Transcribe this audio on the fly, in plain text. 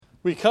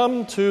we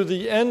come to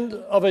the end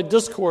of a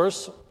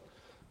discourse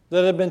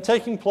that had been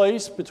taking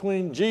place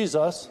between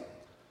Jesus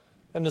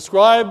and the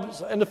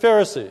scribes and the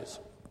Pharisees.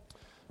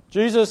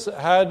 Jesus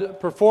had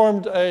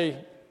performed a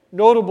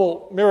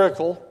notable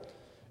miracle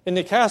in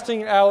the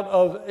casting out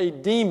of a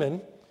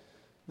demon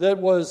that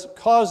was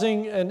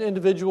causing an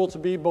individual to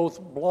be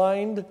both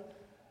blind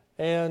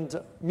and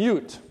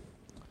mute.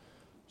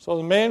 So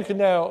the man could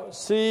now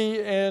see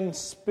and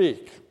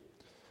speak.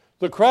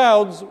 The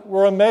crowds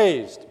were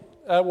amazed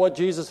at what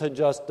Jesus had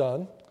just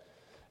done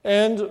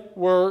and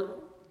were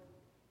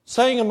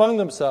saying among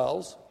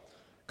themselves,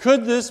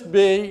 could this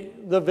be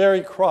the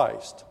very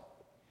Christ?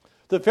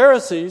 The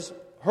Pharisees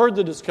heard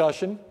the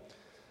discussion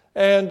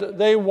and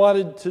they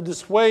wanted to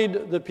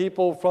dissuade the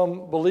people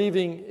from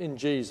believing in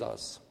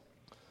Jesus.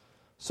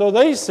 So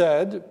they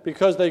said,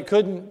 because they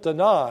couldn't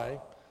deny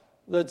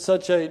that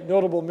such a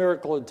notable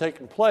miracle had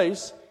taken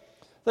place,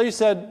 they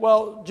said,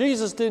 well,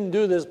 Jesus didn't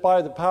do this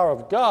by the power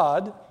of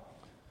God,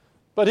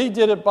 but he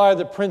did it by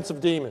the prince of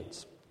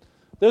demons.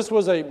 This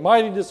was a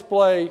mighty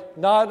display,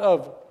 not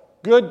of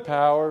good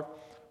power,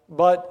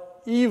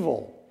 but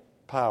evil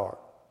power.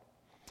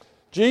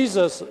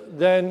 Jesus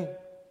then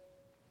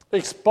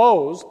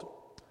exposed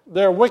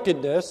their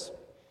wickedness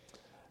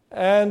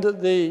and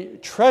the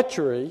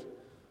treachery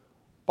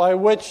by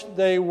which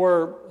they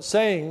were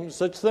saying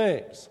such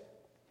things.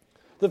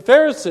 The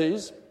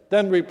Pharisees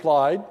then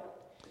replied,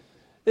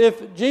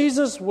 if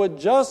Jesus would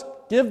just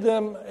give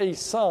them a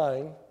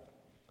sign,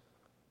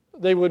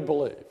 they would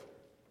believe.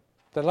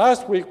 Then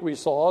last week we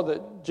saw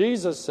that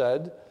Jesus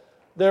said,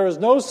 there is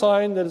no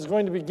sign that is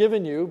going to be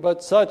given you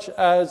but such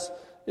as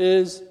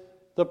is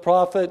the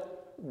prophet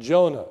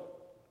Jonah.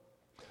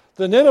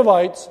 The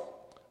Ninevites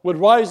would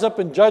rise up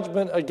in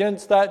judgment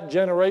against that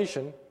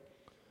generation,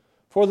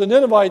 for the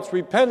Ninevites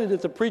repented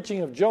at the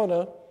preaching of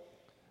Jonah,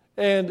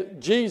 and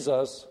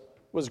Jesus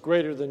was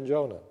greater than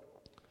Jonah.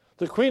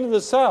 The queen of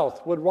the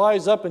south would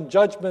rise up in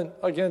judgment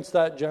against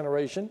that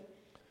generation,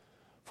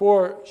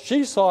 for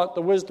she sought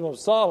the wisdom of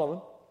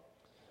Solomon,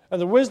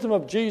 and the wisdom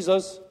of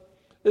Jesus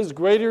is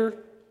greater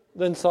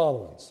than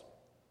Solomon's.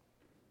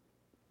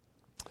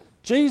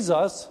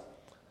 Jesus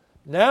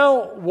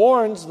now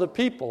warns the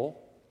people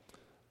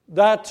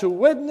that to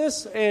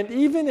witness and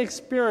even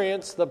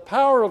experience the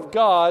power of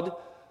God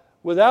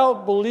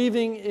without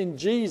believing in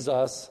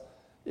Jesus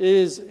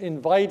is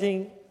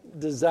inviting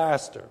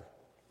disaster.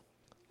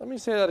 Let me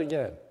say that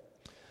again.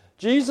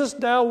 Jesus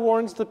now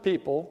warns the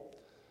people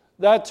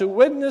that to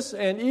witness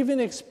and even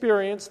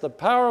experience the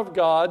power of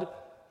God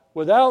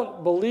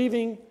without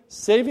believing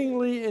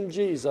savingly in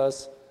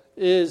Jesus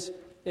is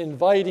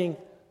inviting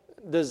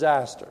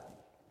disaster.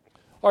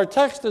 Our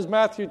text is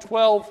Matthew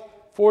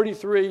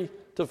 12:43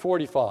 to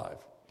 45.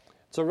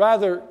 It's a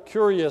rather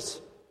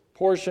curious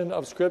portion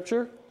of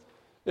Scripture.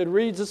 It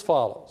reads as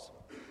follows.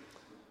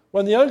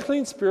 When the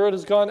unclean spirit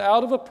has gone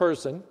out of a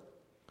person,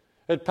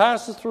 it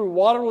passes through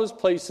waterless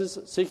places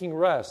seeking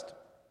rest,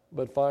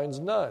 but finds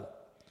none.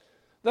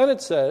 Then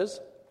it says,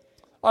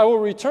 I will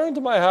return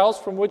to my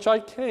house from which I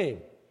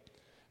came.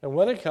 And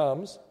when it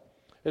comes,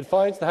 it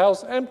finds the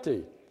house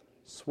empty,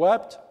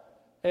 swept,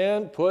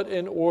 and put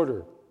in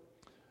order.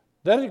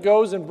 Then it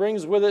goes and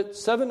brings with it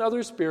 7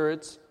 other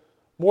spirits,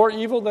 more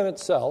evil than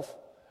itself,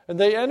 and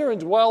they enter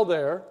and dwell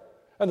there,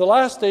 and the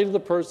last state of the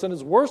person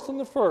is worse than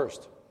the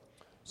first.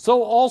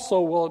 So also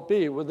will it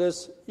be with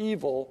this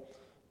evil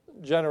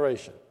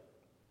generation.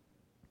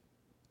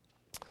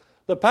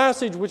 The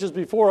passage which is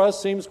before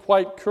us seems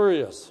quite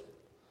curious,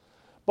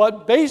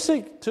 but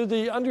basic to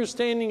the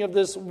understanding of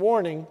this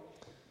warning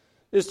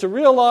is to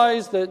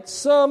realize that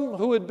some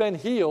who had been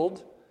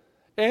healed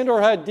and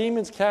or had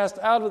demons cast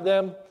out of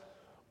them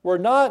were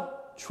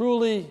not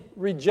truly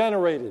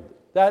regenerated,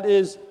 that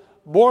is,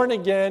 born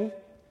again,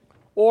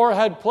 or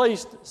had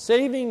placed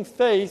saving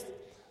faith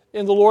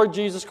in the Lord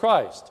Jesus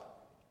Christ.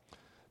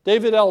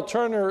 David L.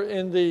 Turner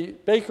in the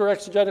Baker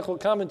Exegetical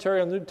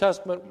Commentary on the New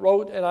Testament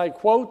wrote, and I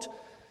quote,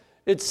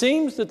 it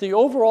seems that the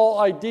overall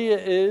idea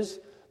is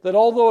that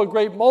although a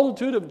great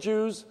multitude of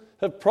Jews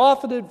have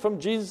profited from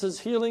Jesus'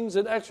 healings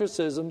and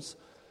exorcisms,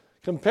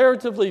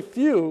 comparatively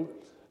few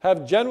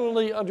have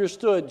genuinely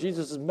understood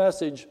Jesus'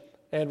 message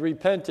and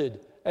repented,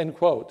 end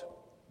quote.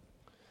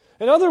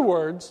 In other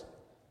words,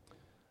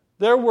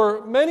 there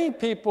were many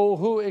people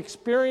who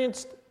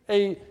experienced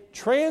a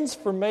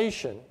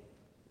transformation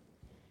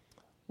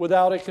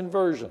without a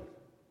conversion.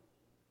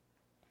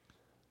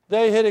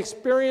 They had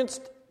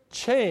experienced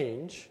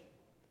change,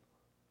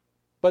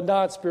 but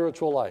not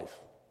spiritual life.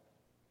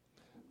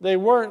 They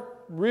weren't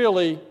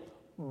really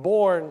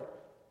born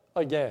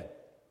again.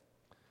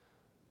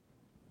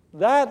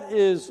 That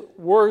is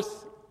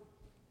worth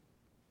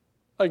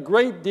a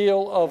great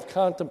deal of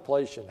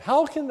contemplation.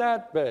 How can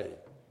that be?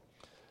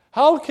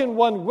 How can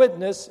one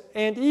witness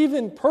and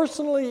even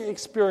personally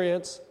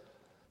experience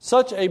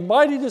such a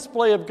mighty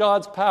display of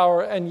God's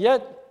power and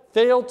yet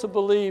fail to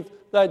believe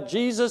that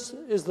Jesus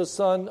is the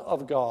Son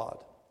of God?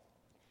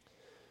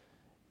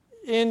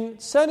 In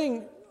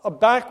setting a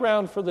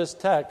background for this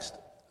text,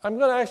 I'm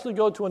going to actually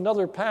go to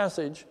another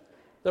passage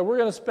that we're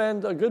going to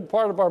spend a good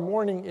part of our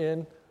morning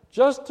in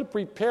just to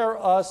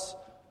prepare us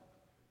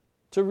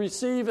to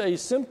receive a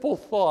simple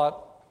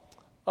thought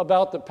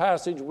about the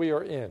passage we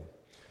are in.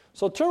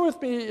 So turn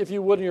with me, if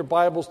you would, in your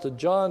Bibles to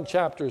John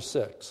chapter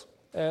 6.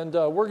 And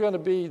we're going to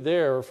be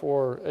there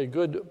for a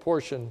good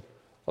portion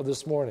of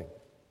this morning.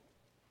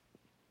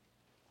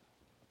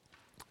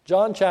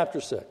 John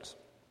chapter 6.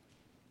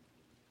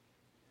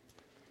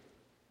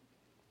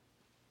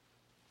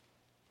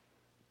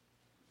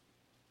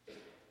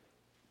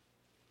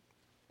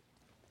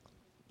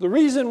 The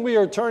reason we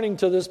are turning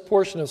to this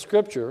portion of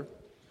Scripture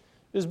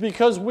is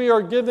because we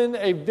are given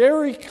a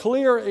very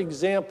clear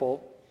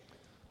example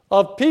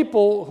of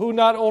people who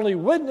not only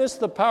witnessed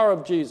the power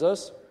of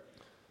Jesus,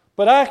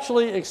 but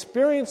actually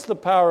experienced the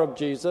power of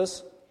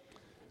Jesus,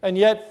 and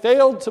yet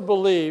failed to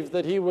believe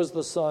that he was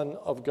the Son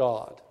of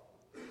God.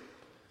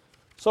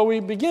 So we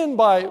begin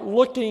by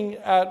looking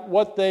at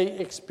what they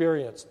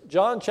experienced.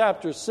 John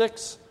chapter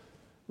 6,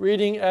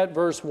 reading at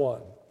verse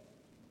 1.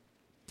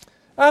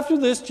 After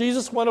this,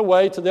 Jesus went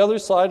away to the other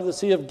side of the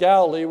Sea of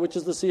Galilee, which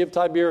is the Sea of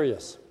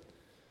Tiberias.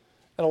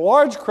 And a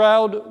large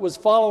crowd was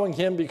following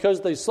him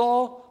because they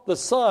saw the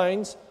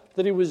signs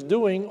that he was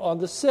doing on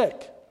the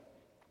sick.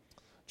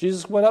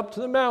 Jesus went up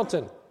to the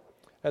mountain,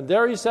 and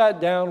there he sat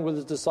down with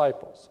his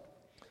disciples.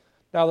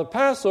 Now the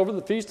Passover,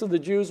 the feast of the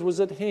Jews, was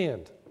at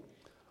hand.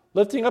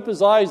 Lifting up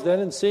his eyes then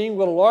and seeing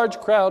what a large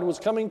crowd was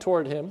coming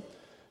toward him,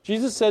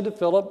 Jesus said to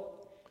Philip,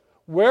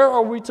 "Where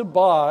are we to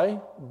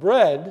buy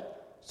bread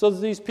so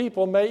that these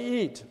people may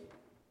eat?"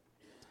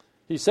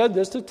 He said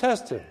this to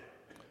test him,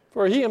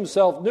 for he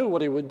himself knew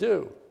what he would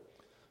do.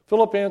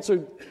 Philip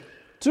answered,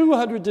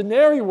 200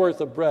 denarii worth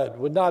of bread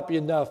would not be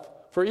enough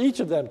for each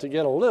of them to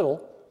get a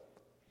little.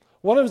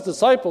 One of his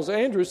disciples,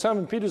 Andrew,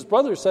 Simon Peter's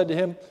brother, said to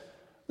him,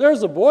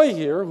 "There's a boy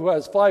here who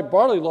has 5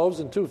 barley loaves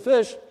and 2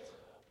 fish,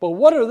 but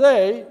what are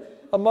they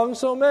among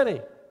so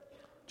many?"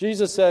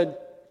 Jesus said,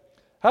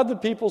 "Have the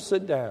people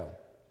sit down."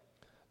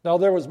 Now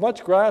there was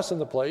much grass in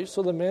the place,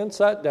 so the men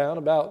sat down,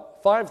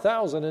 about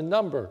 5,000 in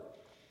number.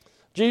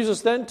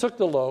 Jesus then took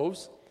the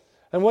loaves,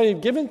 and when he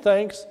had given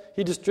thanks,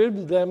 he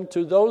distributed them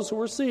to those who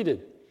were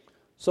seated.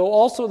 So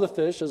also the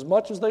fish, as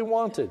much as they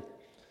wanted.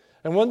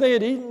 And when they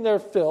had eaten their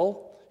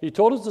fill, he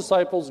told his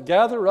disciples,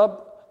 "Gather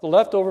up the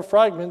leftover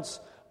fragments,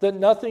 that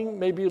nothing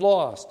may be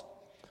lost."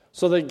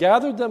 So they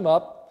gathered them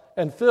up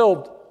and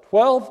filled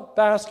 12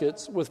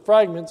 baskets with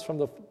fragments from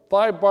the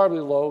 5 barley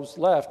loaves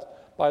left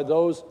by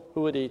those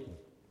who had eaten.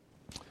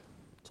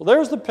 So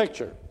there's the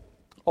picture.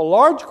 A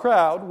large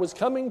crowd was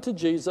coming to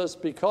Jesus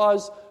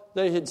because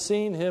they had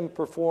seen him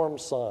perform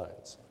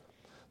signs.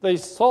 They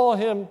saw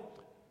him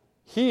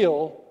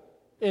heal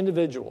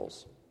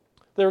individuals.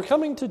 They were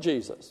coming to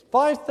Jesus,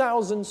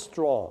 5,000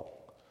 strong.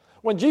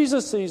 When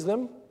Jesus sees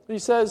them, he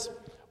says,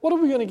 "What are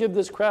we going to give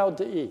this crowd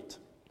to eat?"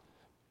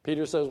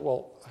 Peter says,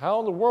 "Well, how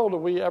in the world are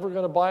we ever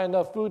going to buy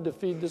enough food to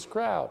feed this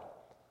crowd?"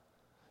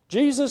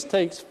 Jesus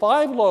takes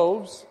 5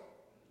 loaves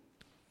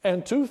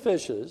and 2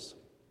 fishes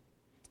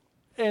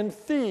and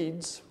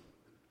feeds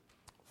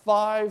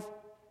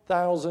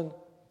 5,000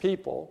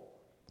 people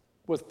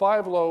with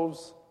 5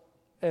 loaves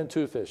and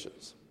 2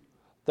 fishes.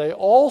 They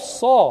all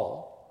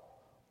saw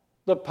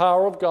the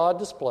power of God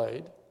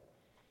displayed,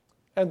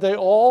 and they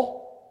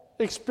all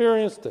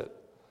experienced it.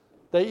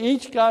 They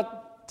each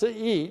got to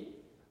eat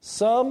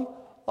some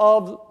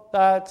of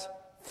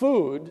that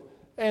food,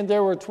 and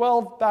there were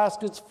 12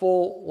 baskets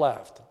full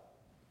left.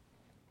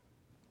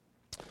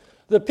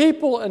 The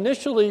people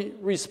initially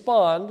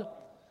respond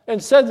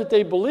and said that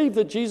they believed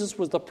that Jesus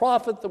was the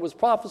prophet that was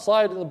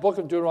prophesied in the book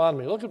of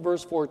Deuteronomy. Look at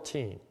verse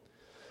 14.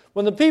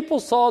 When the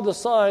people saw the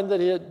sign that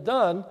he had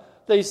done,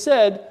 they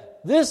said,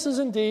 "This is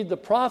indeed the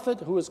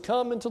prophet who has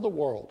come into the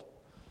world,"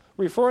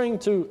 referring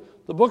to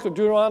the book of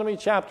Deuteronomy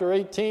chapter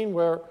 18,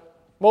 where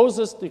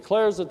Moses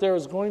declares that there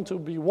is going to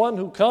be one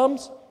who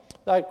comes,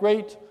 that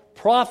great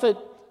prophet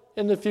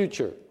in the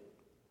future.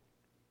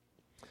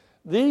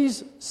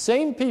 These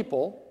same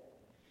people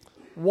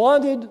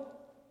wanted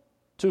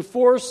to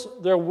force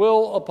their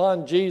will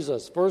upon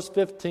Jesus. Verse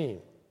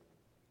 15.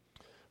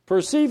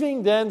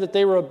 Perceiving then that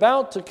they were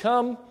about to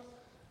come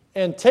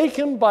and take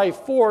him by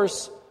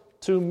force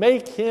to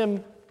make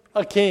him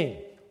a king.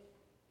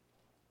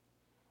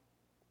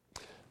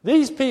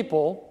 These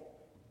people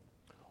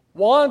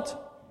want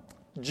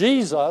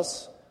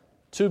Jesus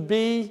to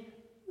be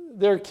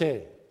their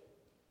king.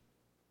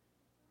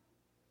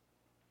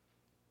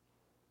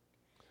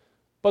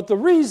 But the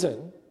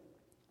reason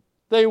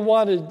they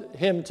wanted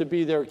him to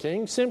be their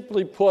king,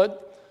 simply put,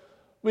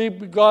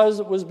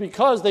 was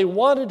because they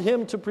wanted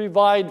him to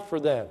provide for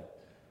them.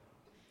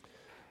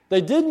 They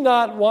did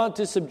not want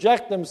to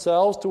subject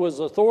themselves to his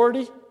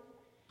authority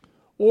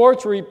or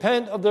to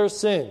repent of their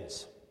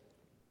sins.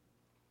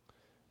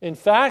 In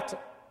fact,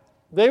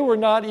 they were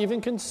not even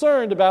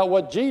concerned about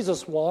what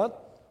Jesus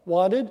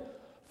wanted,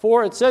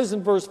 for it says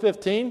in verse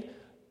 15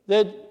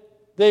 that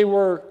they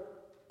were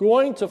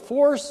going to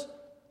force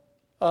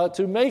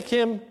to make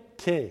him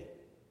king.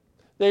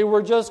 They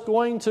were just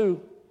going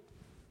to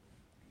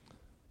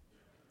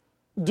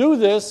do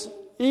this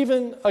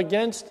even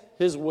against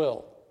his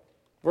will.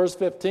 Verse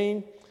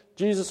 15,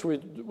 Jesus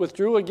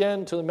withdrew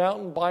again to the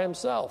mountain by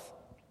himself.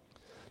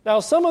 Now,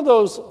 some of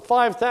those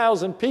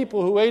 5,000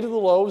 people who ate of the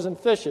loaves and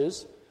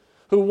fishes,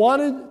 who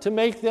wanted to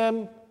make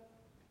him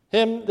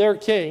their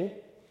king,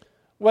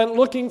 went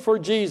looking for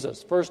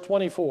Jesus. Verse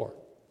 24.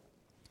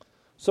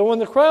 So when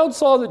the crowd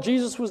saw that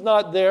Jesus was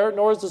not there,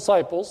 nor his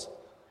disciples,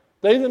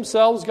 they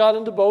themselves got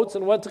into boats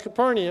and went to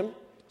Capernaum,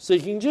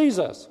 seeking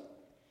Jesus.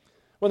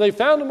 When they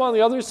found him on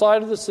the other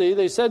side of the sea,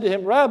 they said to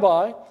him,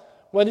 Rabbi,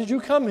 when did you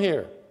come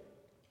here?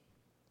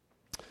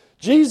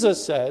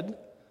 Jesus said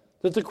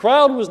that the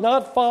crowd was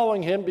not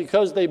following him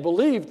because they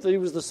believed that he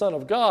was the Son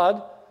of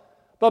God,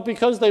 but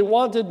because they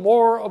wanted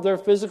more of their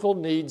physical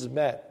needs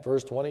met.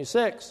 Verse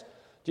 26,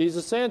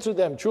 Jesus answered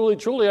them, Truly,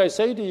 truly, I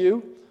say to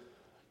you,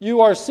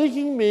 you are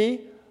seeking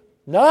me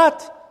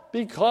not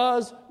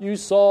because you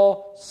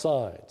saw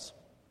signs,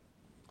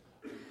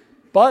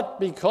 but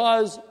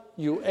because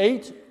you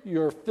ate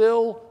your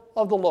fill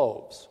of the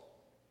loaves.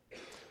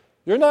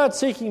 You're not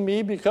seeking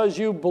me because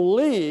you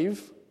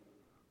believe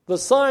the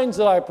signs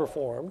that I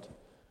performed.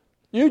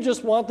 You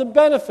just want the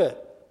benefit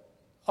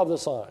of the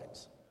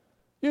signs.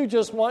 You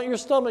just want your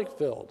stomach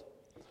filled.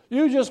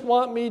 You just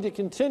want me to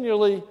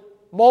continually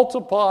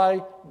multiply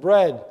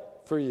bread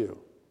for you.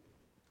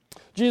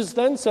 Jesus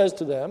then says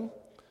to them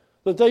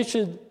that they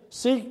should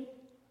seek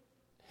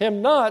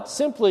him not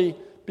simply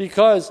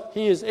because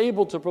he is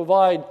able to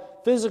provide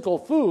physical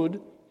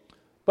food,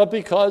 but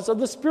because of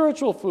the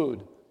spiritual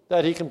food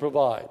that he can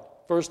provide.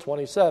 Verse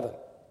 27.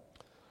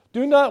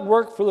 Do not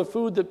work for the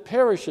food that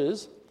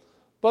perishes,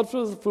 but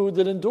for the food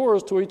that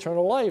endures to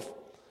eternal life,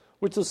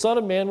 which the Son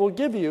of Man will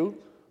give you,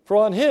 for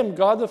on him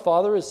God the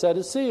Father has set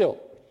his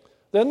seal.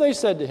 Then they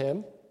said to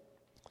him,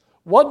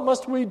 What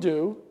must we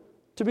do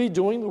to be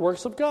doing the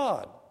works of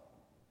God?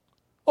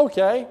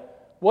 Okay,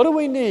 what do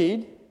we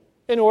need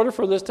in order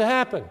for this to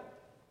happen?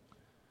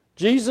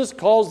 Jesus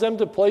calls them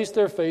to place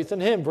their faith in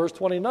him. Verse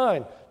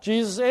 29,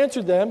 Jesus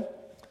answered them,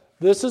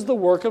 This is the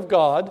work of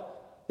God,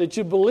 that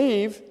you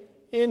believe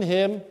in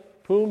him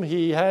whom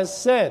he has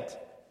sent.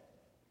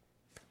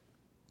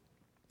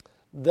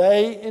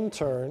 They, in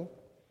turn,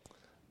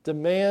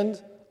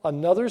 demand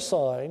another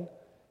sign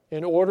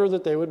in order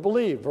that they would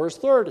believe. Verse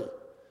 30.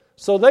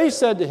 So they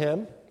said to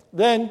him,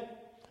 Then,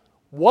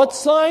 what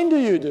sign do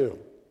you do?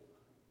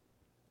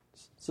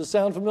 Does this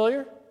sound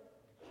familiar?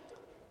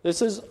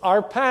 This is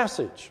our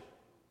passage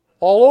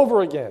all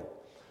over again.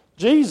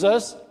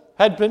 Jesus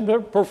had been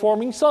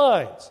performing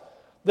signs.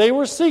 They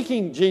were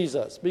seeking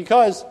Jesus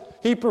because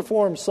he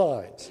performed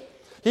signs.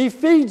 He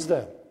feeds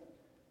them.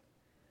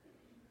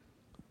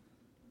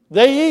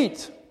 They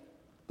eat.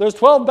 There's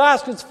 12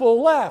 baskets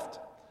full left.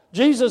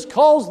 Jesus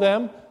calls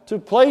them to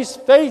place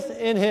faith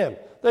in him.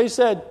 They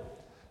said,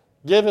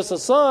 Give us a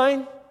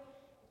sign,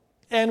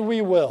 and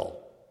we will.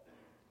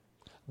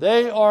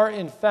 They are,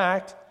 in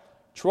fact,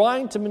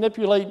 trying to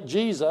manipulate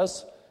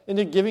Jesus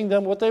into giving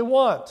them what they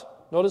want.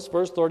 Notice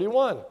verse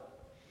 31.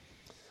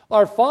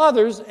 Our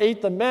fathers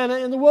ate the manna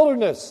in the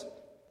wilderness.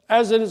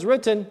 As it is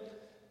written,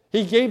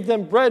 he gave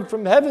them bread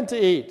from heaven to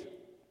eat.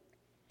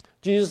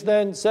 Jesus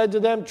then said to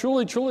them,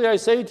 Truly, truly, I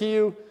say to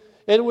you,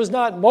 it was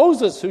not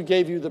Moses who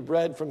gave you the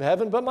bread from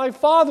heaven, but my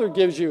Father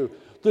gives you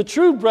the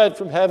true bread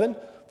from heaven.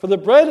 For the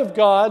bread of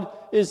God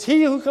is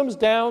he who comes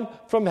down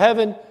from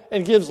heaven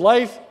and gives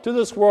life to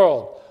this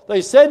world.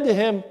 They said to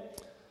him,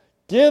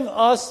 Give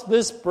us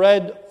this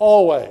bread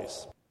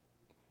always.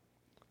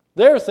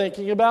 They're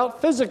thinking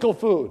about physical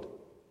food.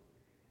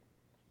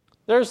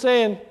 They're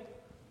saying,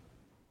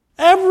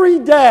 every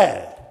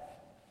day,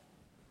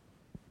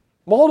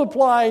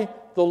 multiply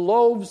the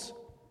loaves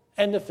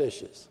and the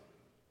fishes.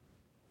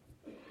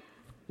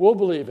 We'll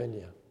believe in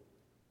you.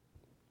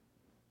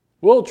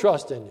 We'll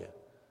trust in you.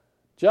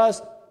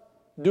 Just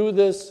do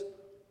this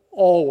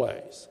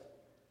always.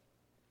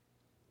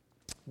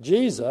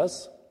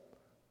 Jesus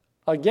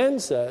again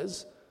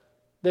says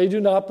they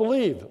do not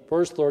believe.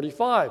 Verse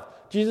 35.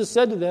 Jesus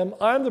said to them,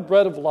 I am the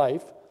bread of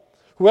life.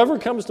 Whoever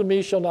comes to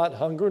me shall not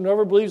hunger, and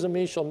whoever believes in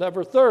me shall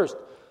never thirst.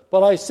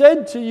 But I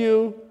said to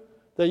you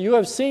that you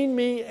have seen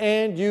me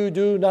and you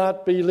do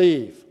not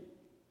believe.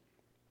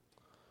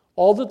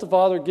 All that the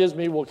Father gives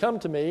me will come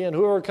to me, and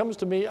whoever comes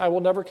to me I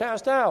will never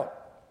cast out.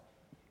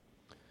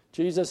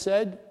 Jesus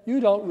said, you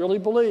don't really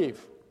believe.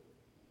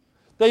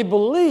 They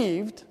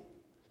believed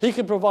he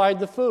could provide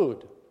the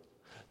food.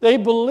 They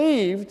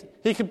believed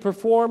he could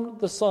perform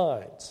the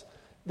signs.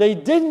 They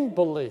didn't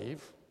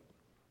believe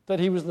that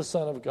he was the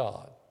Son of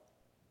God.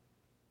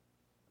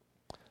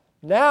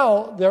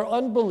 Now their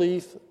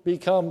unbelief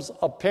becomes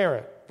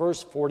apparent.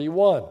 Verse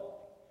 41.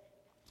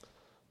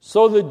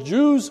 So the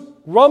Jews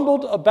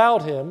grumbled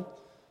about him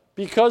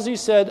because he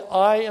said,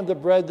 I am the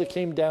bread that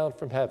came down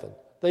from heaven.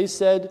 They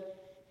said,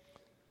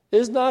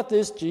 Is not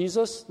this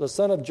Jesus, the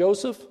son of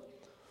Joseph,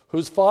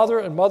 whose father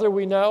and mother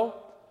we know?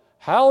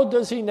 How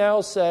does he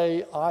now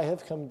say, I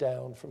have come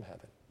down from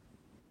heaven?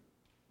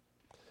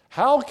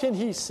 How can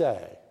he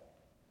say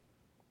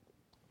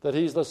that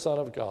he's the Son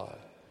of God?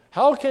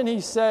 How can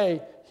he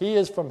say he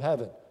is from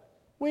heaven?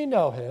 We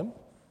know him.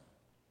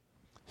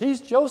 He's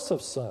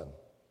Joseph's son.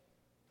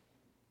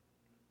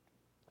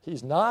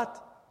 He's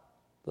not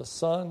the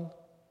Son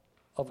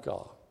of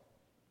God.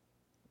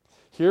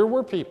 Here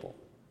were people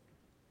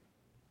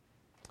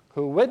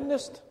who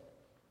witnessed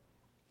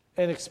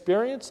and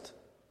experienced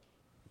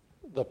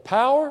the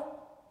power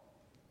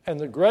and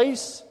the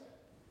grace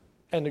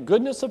and the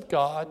goodness of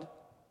God,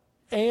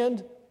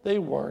 and they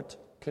weren't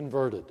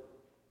converted.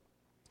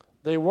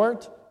 They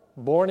weren't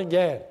born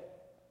again.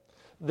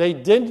 They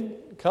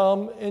didn't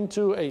come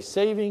into a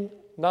saving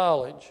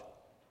knowledge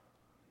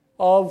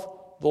of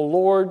the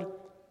Lord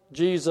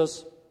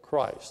Jesus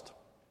Christ.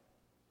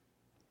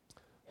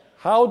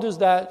 How does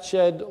that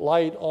shed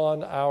light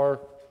on our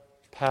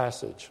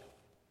passage?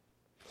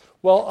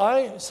 Well,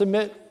 I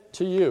submit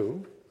to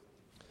you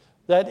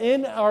that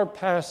in our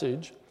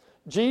passage,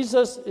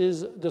 Jesus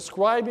is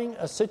describing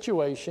a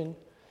situation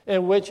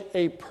in which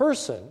a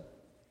person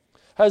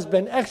has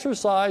been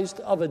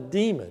exorcised of a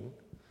demon,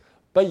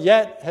 but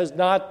yet has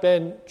not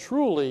been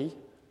truly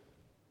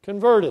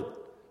converted,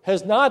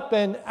 has not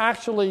been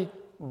actually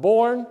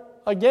born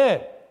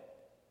again.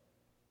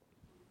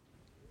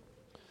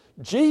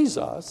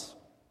 Jesus,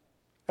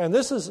 and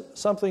this is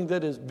something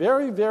that is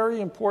very,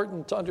 very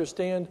important to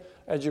understand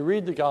as you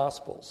read the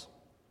Gospels,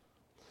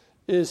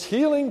 is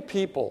healing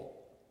people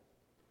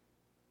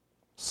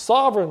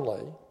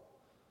sovereignly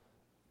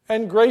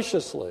and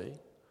graciously.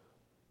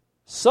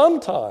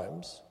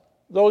 Sometimes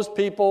those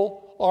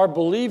people are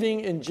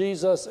believing in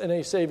Jesus in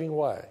a saving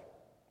way.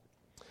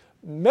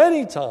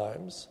 Many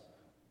times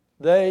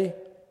they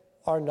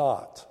are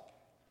not.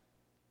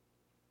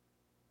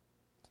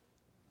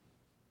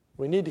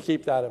 We need to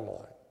keep that in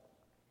mind.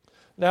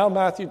 Now,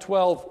 Matthew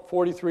 12,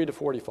 43 to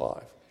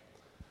 45.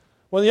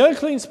 When the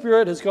unclean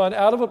spirit has gone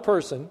out of a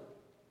person,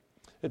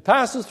 it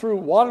passes through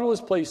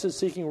waterless places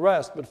seeking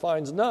rest, but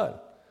finds none.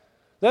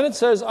 Then it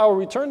says, I will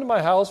return to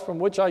my house from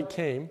which I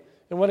came,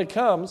 and when it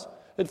comes,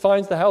 it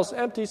finds the house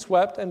empty,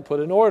 swept, and put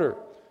in order.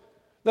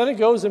 Then it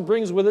goes and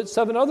brings with it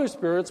 7 other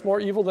spirits more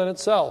evil than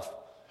itself,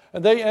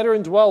 and they enter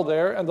and dwell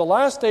there, and the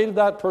last state of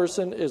that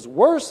person is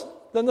worse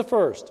than the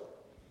first.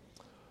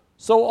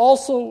 So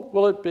also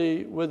will it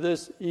be with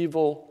this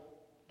evil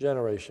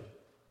generation.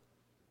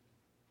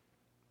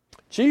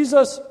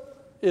 Jesus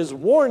is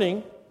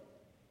warning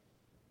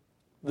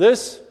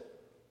this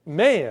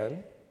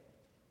man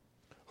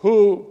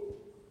who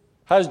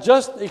has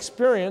just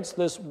experienced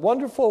this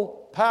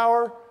wonderful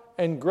power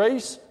and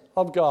grace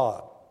of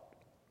God.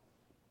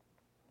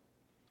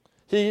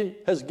 He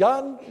has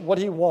gotten what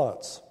he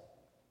wants.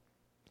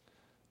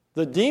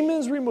 The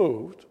demons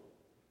removed.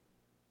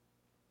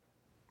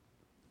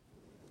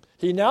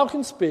 He now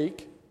can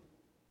speak.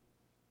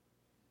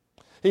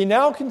 He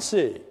now can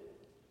see.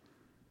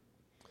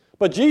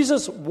 But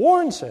Jesus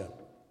warns him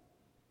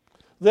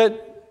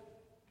that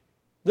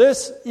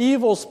this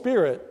evil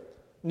spirit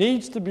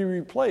needs to be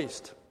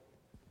replaced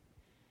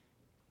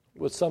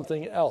with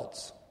something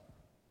else,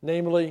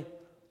 namely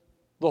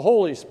the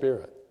Holy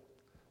Spirit.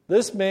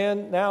 This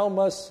man now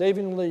must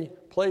savingly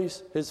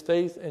place his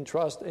faith and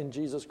trust in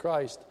Jesus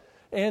Christ.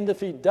 And if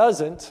he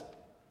doesn't,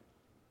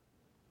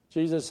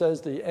 Jesus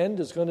says the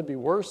end is going to be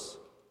worse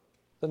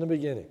than the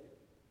beginning.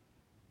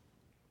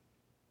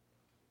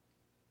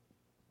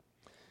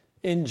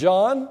 In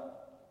John,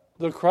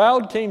 the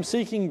crowd came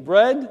seeking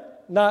bread,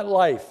 not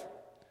life.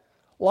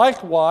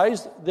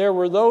 Likewise, there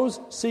were those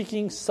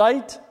seeking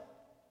sight,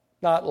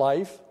 not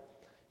life,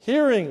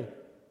 hearing,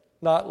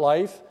 not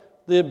life,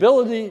 the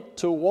ability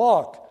to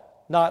walk,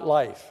 not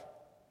life.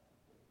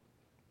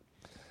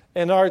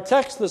 In our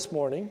text this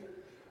morning,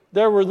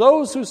 there were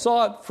those who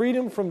sought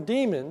freedom from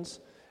demons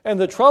and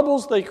the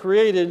troubles they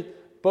created,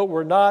 but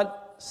were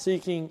not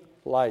seeking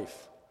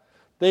life.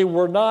 They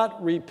were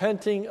not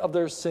repenting of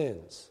their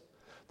sins.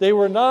 They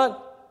were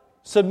not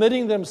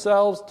submitting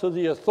themselves to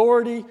the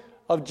authority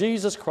of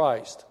Jesus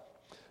Christ.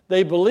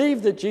 They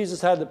believed that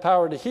Jesus had the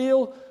power to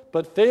heal,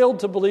 but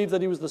failed to believe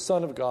that he was the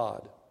Son of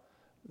God.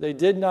 They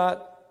did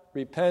not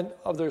repent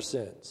of their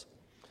sins.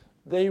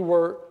 They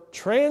were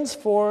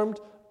transformed,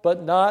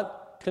 but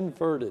not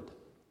converted.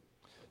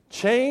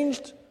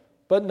 Changed,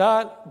 but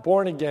not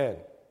born again.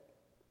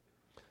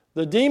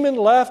 The demon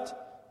left,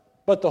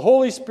 but the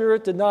Holy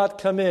Spirit did not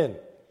come in.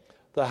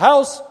 The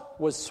house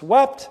was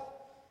swept,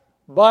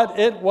 but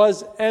it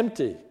was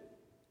empty.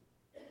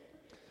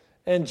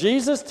 And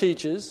Jesus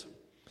teaches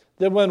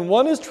that when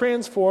one is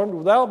transformed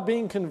without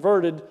being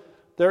converted,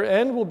 their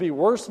end will be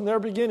worse than their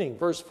beginning.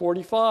 Verse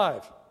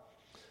 45.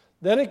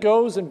 Then it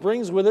goes and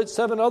brings with it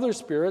 7 other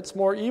spirits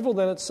more evil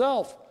than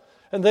itself,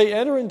 and they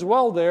enter and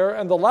dwell there,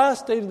 and the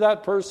last state of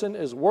that person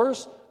is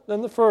worse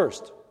than the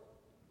first.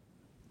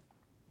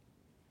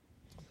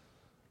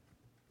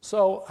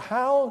 So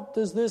how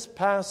does this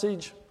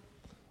passage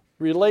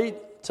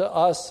relate to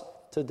us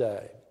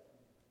today?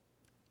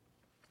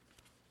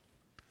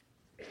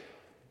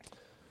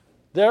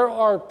 There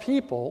are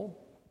people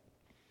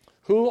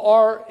who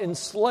are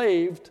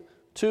enslaved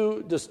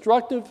to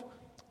destructive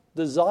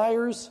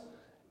desires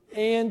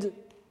and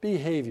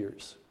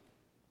behaviors.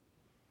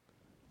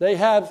 They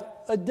have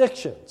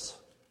addictions.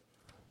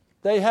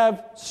 They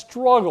have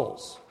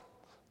struggles.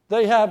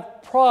 They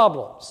have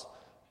problems.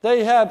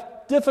 They have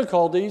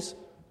difficulties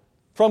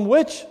from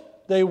which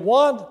they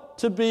want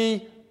to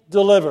be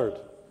delivered.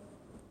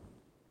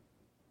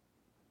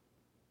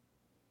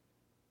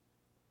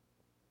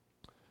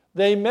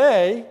 They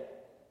may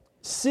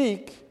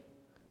seek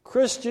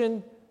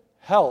Christian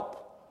help.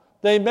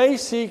 They may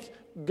seek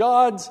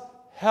God's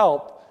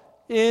help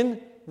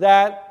in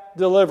that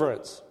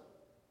deliverance.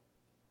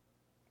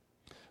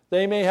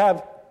 They may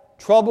have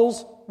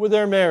troubles with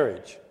their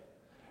marriage,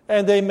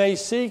 and they may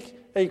seek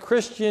a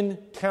Christian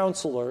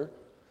counselor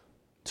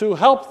to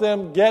help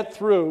them get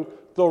through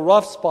the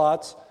rough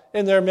spots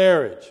in their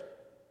marriage.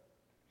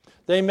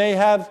 They may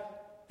have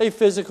a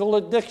physical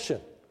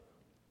addiction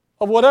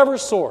of whatever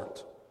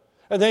sort,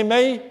 and they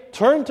may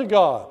turn to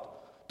God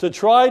to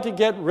try to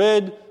get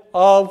rid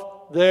of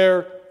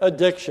their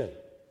addiction.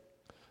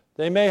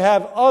 They may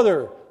have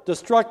other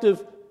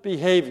destructive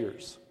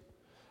behaviors,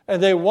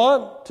 and they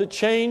want to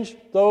change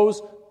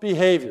those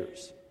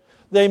behaviors.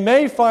 They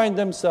may find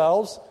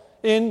themselves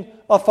in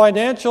a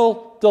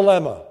financial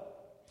dilemma,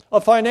 a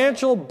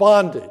financial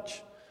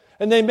bondage,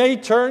 and they may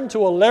turn to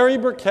a Larry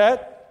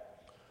Burkett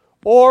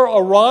or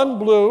a Ron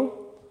Blue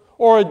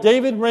or a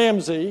David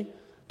Ramsey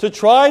to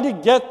try to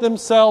get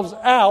themselves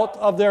out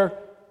of their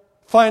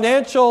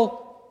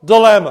financial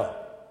dilemma.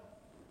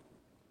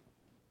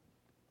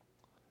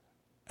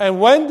 And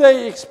when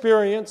they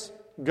experience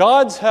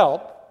God's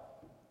help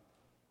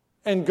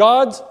and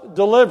God's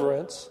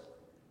deliverance,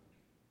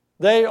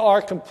 they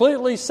are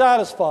completely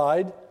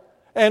satisfied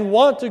and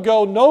want to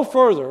go no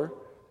further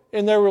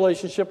in their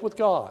relationship with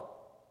God.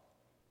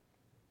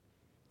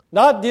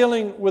 Not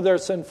dealing with their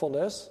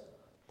sinfulness,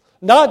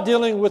 not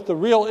dealing with the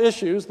real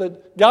issues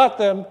that got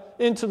them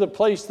into the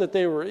place that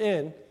they were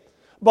in,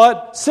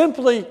 but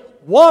simply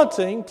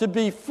wanting to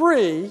be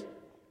free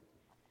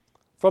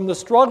from the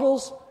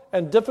struggles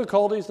and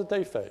difficulties that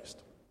they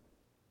faced.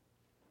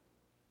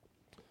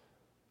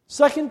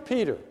 2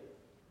 Peter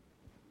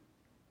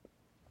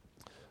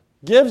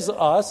gives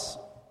us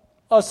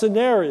a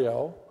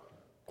scenario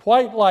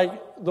quite like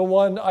the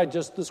one I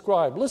just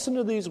described. Listen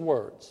to these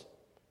words.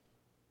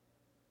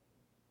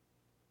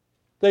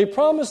 They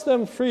promise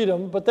them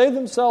freedom, but they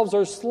themselves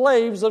are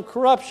slaves of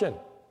corruption.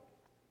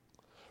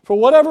 For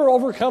whatever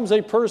overcomes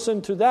a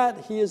person, to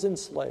that he is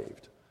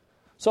enslaved.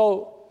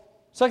 So,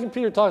 2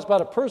 Peter talks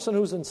about a person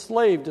who's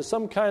enslaved to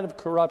some kind of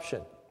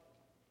corruption.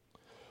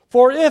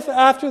 For if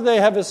after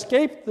they have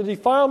escaped the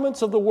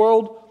defilements of the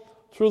world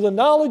through the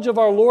knowledge of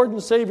our Lord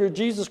and Savior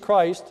Jesus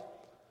Christ,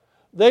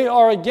 they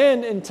are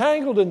again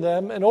entangled in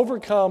them and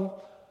overcome,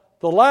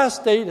 the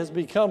last state has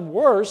become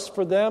worse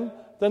for them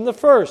than the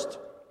first.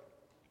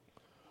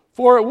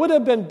 For it would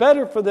have been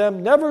better for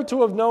them never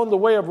to have known the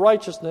way of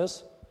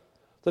righteousness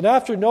than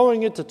after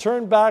knowing it to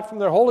turn back from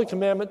their holy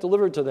commandment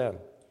delivered to them.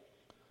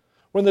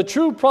 When the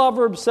true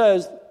proverb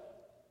says,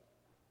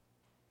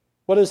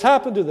 what has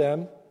happened to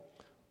them,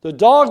 the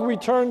dog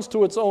returns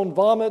to its own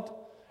vomit,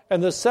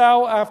 and the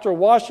sow, after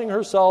washing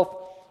herself,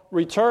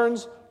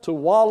 returns to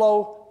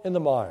wallow in the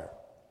mire.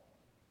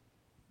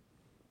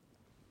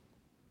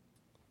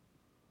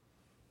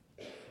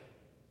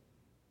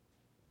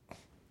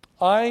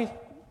 I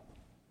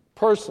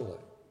personally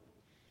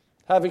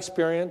have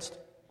experienced,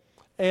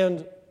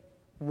 and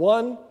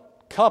one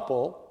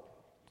couple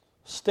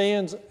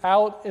stands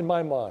out in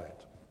my mind.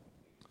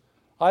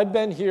 I've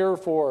been here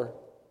for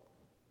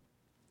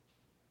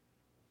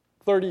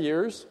 30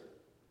 years,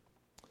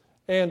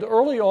 and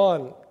early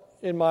on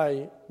in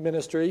my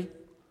ministry,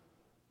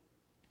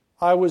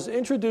 I was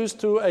introduced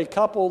to a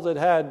couple that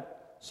had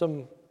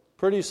some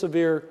pretty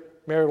severe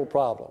marital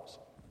problems.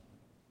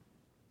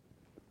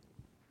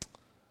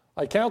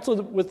 I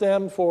counseled with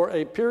them for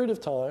a period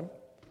of time,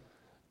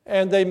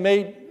 and they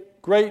made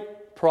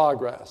great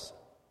progress.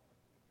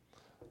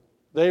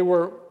 They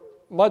were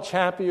much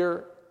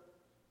happier.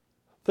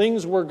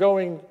 Things were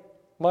going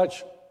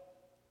much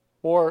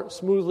more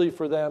smoothly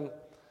for them,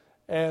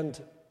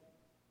 and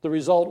the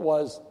result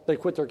was they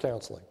quit their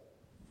counseling.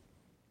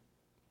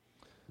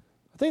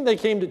 I think they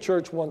came to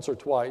church once or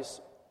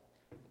twice,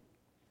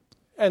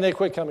 and they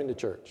quit coming to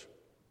church.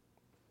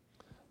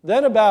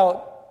 Then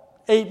about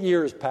 8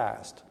 years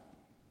passed.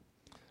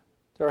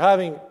 They're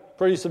having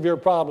pretty severe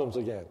problems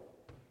again.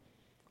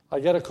 I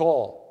get a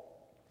call.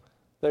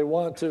 They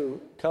want to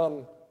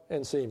come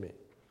and see me.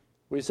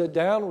 We sit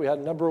down. We had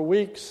a number of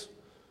weeks.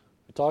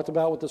 We talked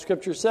about what the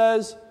Scripture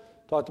says,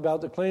 talked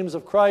about the claims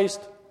of Christ.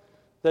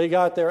 They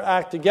got their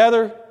act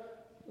together.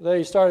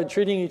 They started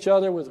treating each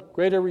other with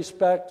greater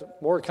respect,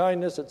 more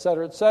kindness,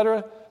 etc.,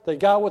 etc. They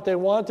got what they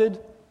wanted.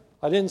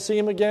 I didn't see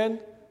them again.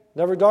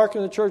 Never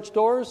darkened the church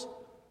doors.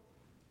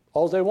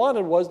 All they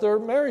wanted was their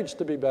marriage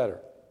to be better.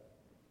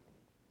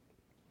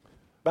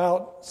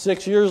 About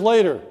 6 years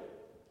later,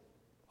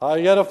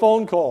 I get a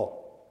phone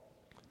call.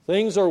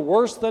 Things are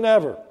worse than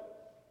ever.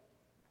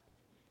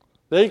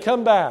 They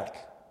come back.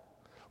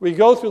 We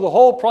go through the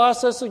whole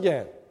process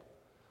again.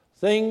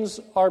 Things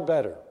are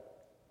better.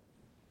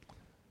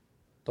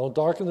 Don't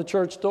darken the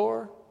church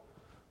door.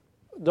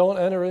 don't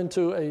enter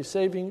into a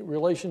saving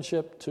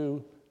relationship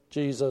to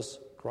Jesus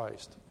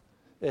Christ.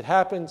 It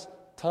happens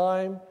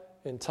time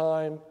and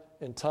time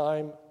and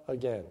time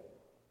again.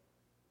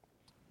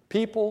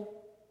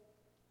 People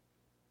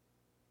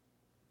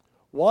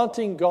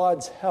wanting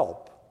God's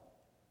help,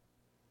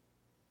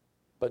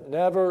 but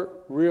never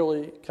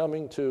really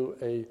coming to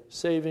a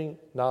saving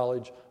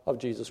knowledge of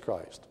Jesus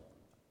Christ.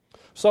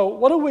 So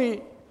what are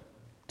we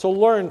to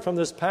learn from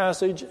this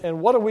passage, and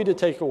what are we to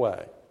take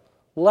away?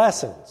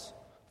 Lessons.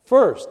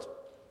 First,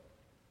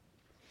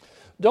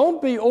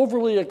 don't be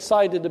overly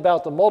excited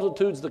about the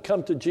multitudes that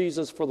come to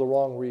Jesus for the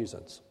wrong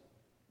reasons.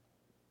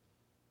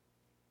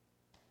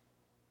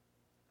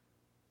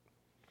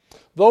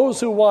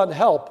 Those who want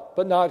help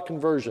but not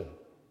conversion.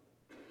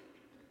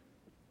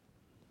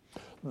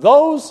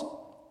 Those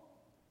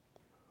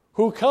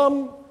who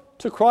come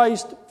to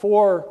Christ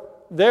for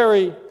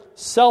very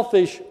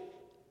selfish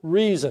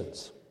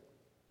reasons.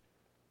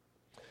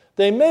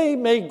 They may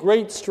make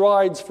great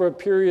strides for a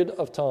period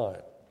of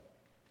time.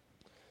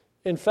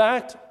 In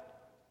fact,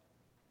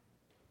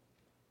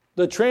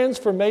 the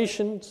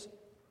transformations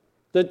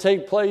that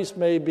take place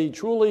may be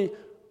truly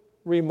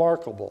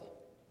remarkable,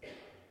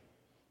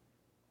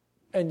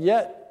 and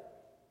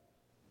yet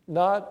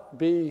not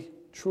be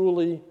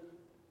truly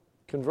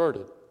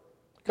converted.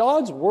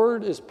 God's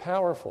word is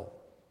powerful.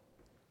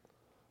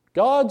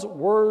 God's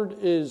word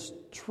is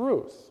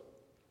truth.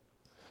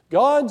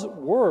 God's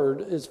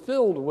word is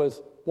filled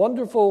with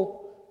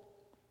wonderful,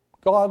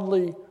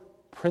 godly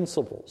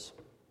principles,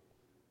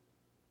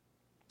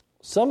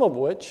 some of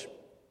which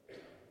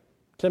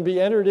can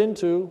be entered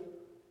into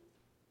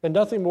in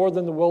nothing more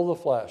than the will of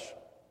the flesh.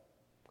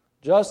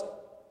 Just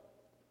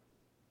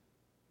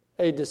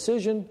a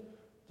decision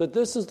that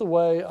this is the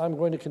way I'm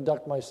going to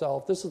conduct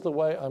myself, this is the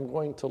way I'm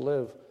going to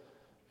live.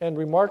 And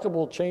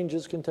remarkable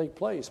changes can take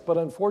place, but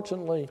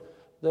unfortunately,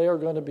 they are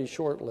going to be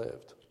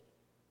short-lived.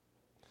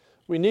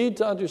 We need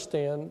to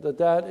understand that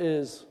that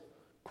is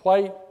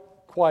quite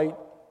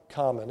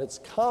common. It's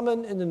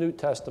common in the New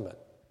Testament.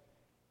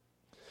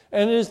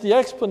 And it is the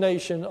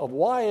explanation of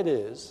why it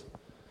is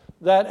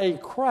that a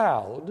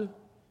crowd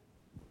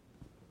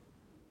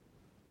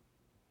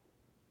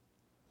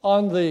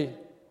on the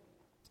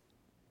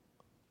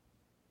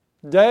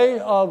day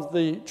of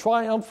the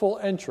triumphal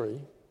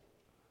entry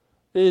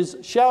is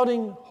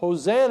shouting,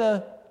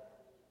 "Hosanna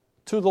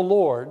to the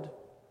Lord,"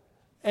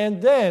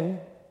 and then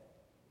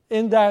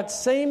in that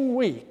same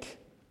week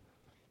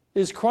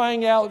is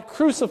crying out,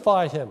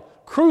 "Crucify him,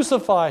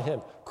 crucify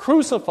him,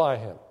 crucify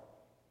him."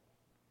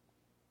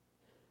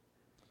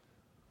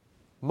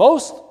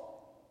 Most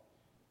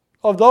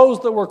of those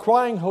that were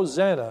crying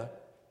Hosanna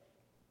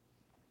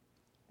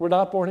were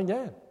not born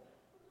again.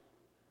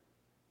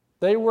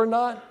 They were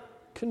not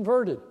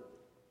converted.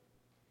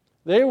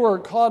 They were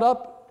caught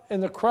up in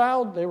the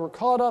crowd, they were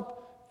caught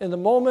up in the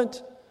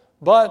moment,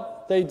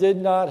 but they did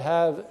not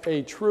have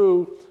a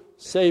true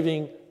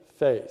saving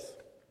faith.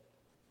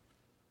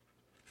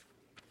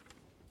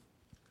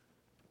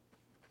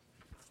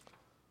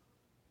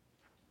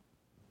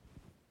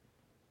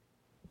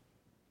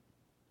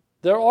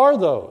 There are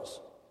those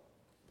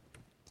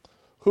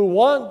who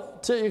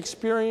want to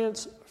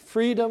experience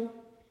freedom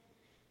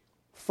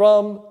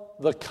from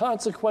the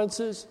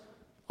consequences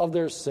of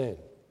their sin.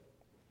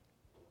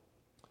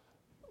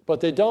 But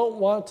they don't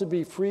want to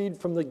be freed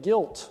from the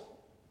guilt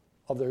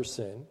of their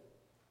sin.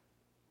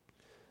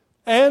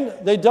 And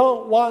they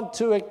don't want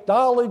to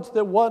acknowledge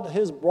that what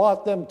has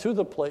brought them to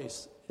the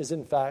place is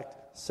in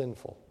fact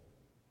sinful.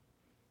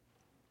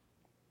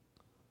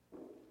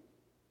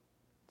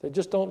 They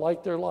just don't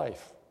like their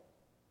life.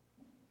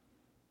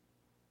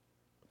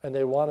 And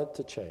they want it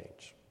to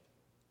change.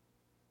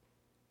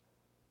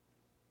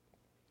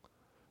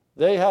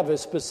 They have a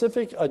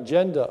specific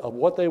agenda of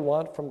what they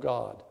want from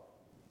God.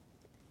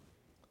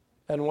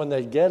 And when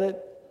they get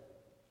it,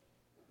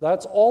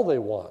 that's all they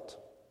want.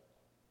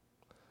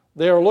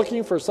 They are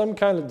looking for some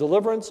kind of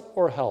deliverance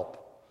or help.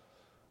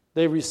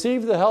 They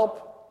receive the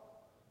help,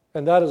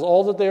 and that is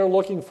all that they are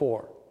looking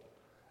for.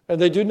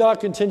 And they do not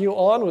continue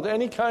on with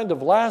any kind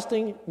of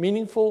lasting,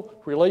 meaningful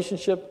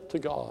relationship to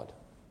God.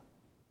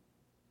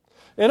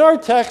 In our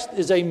text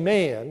is a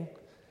man,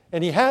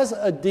 and he has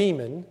a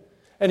demon,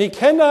 and he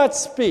cannot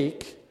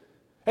speak,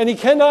 and he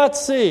cannot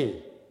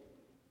see.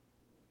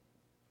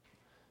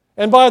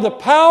 And by the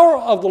power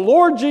of the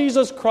Lord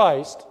Jesus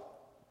Christ,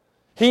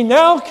 he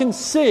now can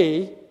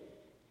see,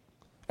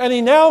 and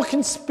he now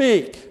can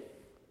speak.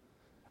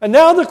 And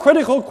now the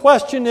critical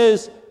question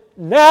is,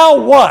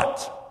 now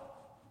what?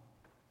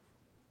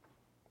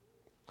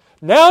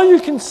 Now you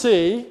can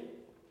see,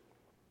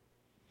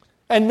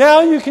 and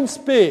now you can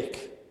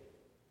speak.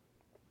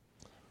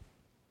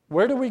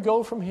 Where do we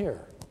go from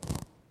here?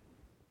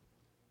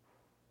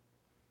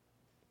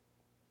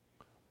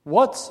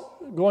 What's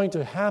going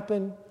to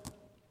happen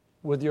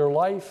with your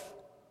life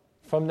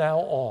from now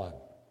on?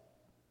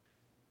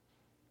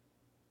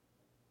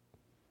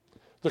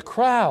 The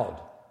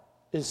crowd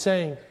is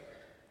saying,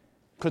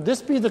 could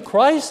this be the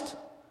Christ?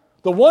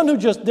 The one who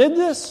just did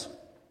this?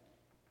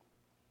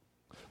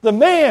 The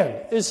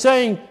man is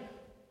saying,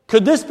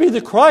 could this be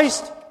the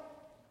Christ?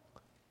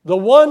 The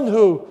one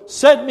who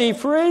set me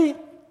free?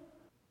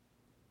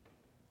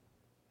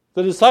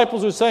 The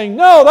disciples are saying,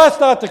 no, that's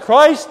not the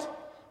Christ.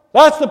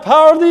 That's the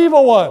power of the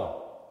evil one.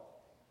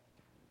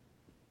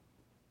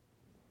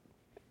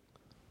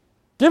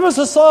 Give us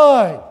a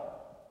sign.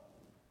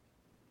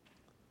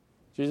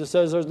 Jesus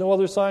says there's no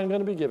other sign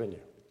going to be given you.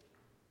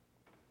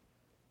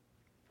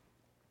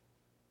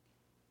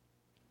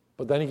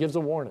 But then he gives a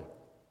warning.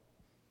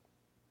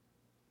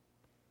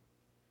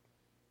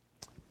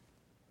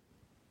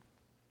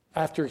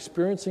 After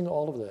experiencing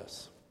all of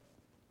this,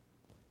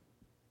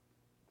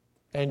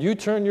 and you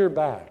turn your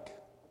back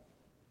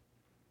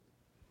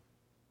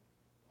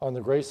on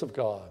the grace of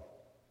God,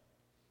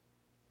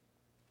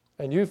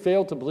 and you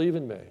fail to believe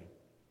in me,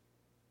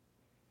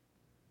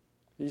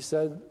 he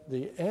said,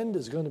 the end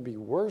is going to be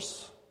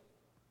worse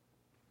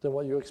than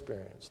what you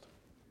experienced.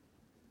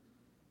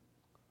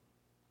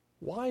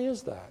 Why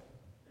is that?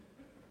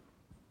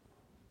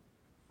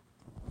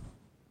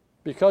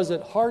 Because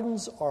it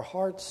hardens our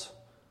hearts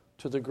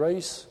to the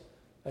grace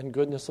and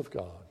goodness of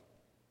God.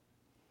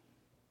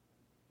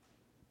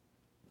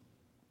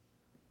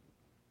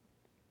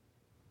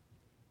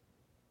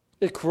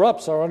 It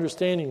corrupts our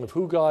understanding of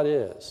who God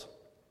is.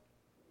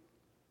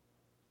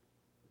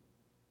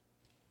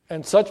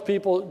 And such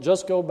people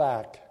just go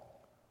back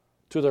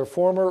to their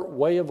former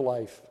way of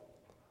life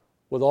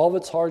with all of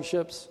its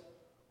hardships,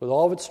 with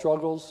all of its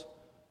struggles,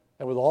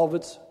 and with all of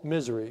its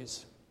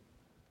miseries.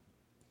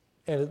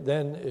 And it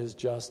then is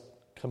just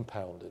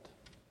compounded.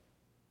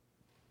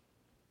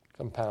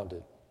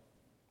 Compounded.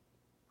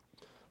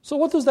 So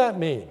what does that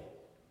mean?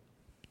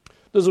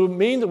 Does it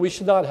mean that we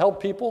should not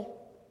help people?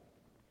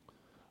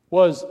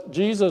 Was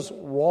Jesus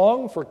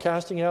wrong for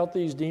casting out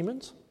these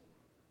demons?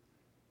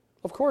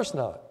 Of course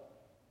not.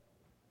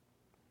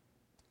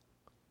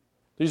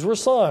 These were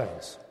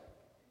signs.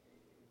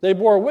 They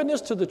bore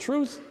witness to the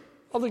truth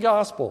of the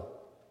gospel.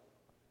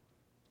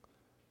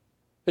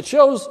 It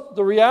shows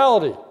the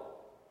reality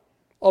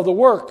of the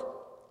work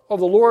of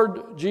the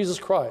Lord Jesus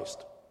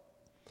Christ.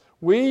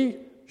 We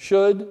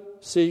should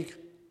seek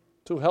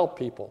to help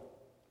people,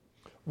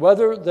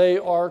 whether they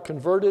are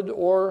converted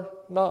or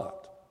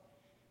not.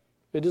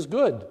 It is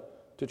good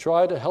to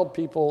try to help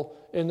people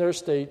in their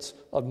states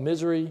of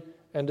misery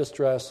and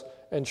distress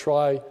and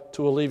try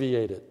to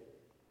alleviate it.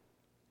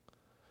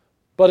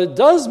 But it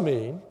does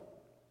mean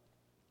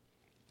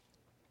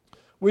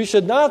we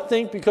should not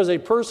think because a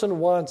person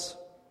wants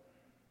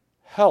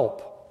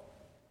help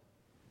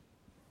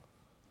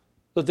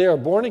that they are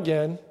born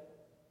again,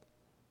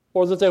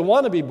 or that they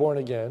want to be born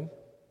again,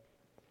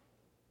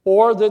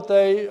 or that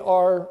they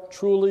are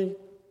truly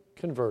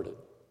converted.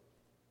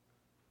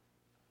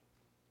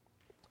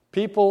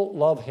 People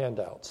love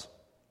handouts.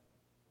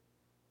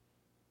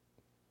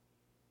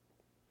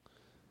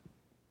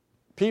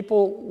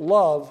 People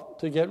love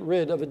to get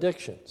rid of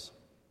addictions.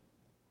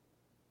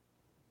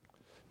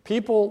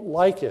 People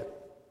like it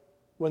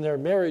when their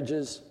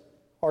marriages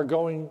are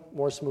going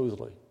more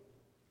smoothly.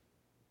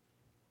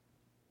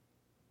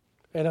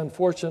 And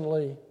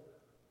unfortunately,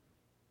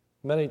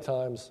 many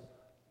times,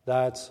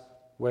 that's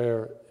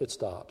where it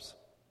stops.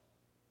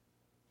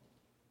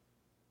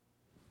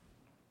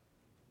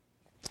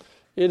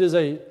 It is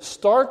a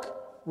stark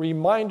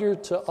reminder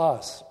to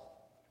us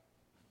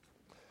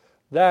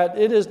that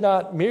it is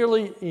not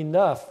merely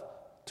enough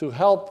to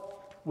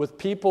help with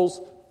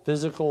people's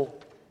physical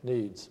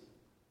needs.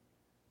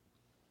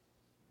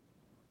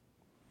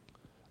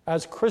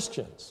 As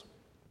Christians,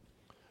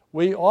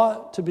 we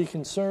ought to be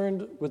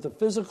concerned with the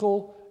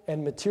physical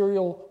and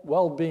material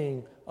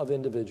well-being of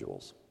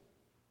individuals.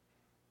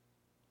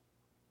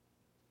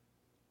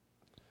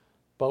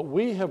 But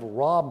we have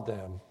robbed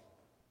them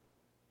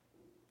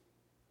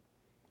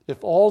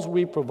if all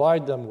we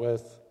provide them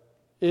with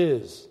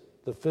is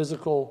the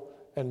physical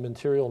and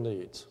material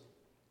needs.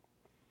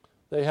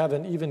 They have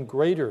an even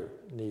greater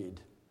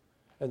need,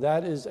 and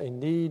that is a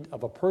need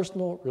of a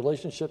personal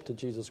relationship to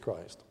Jesus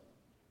Christ.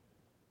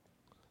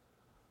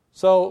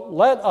 So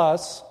let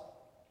us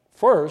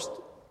first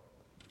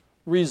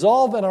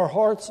resolve in our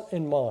hearts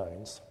and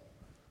minds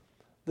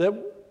that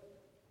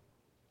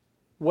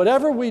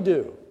whatever we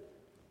do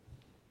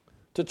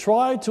to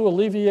try to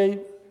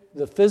alleviate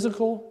the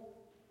physical,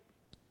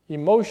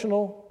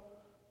 emotional,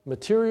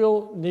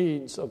 material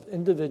needs of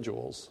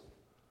individuals,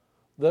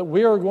 that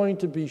we are going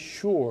to be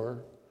sure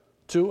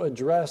to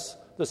address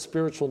the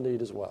spiritual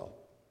need as well.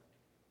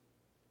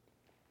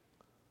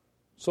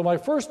 So my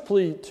first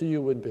plea to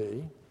you would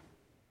be,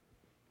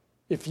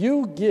 if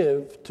you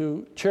give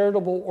to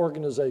charitable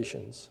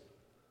organizations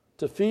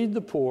to feed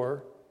the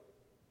poor,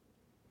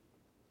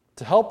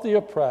 to help the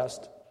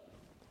oppressed,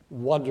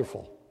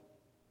 wonderful.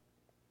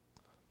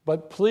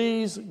 But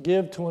please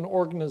give to an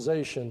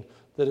organization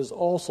that is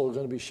also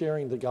going to be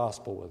sharing the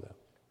gospel with them.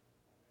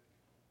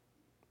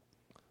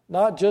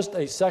 Not just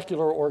a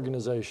secular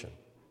organization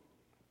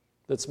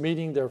that's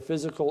meeting their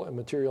physical and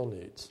material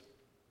needs.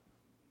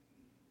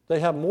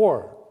 They have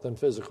more than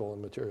physical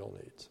and material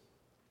needs.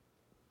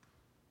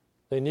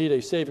 They need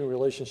a saving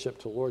relationship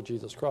to the Lord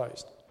Jesus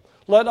Christ.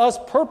 Let us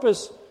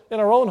purpose in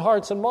our own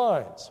hearts and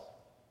minds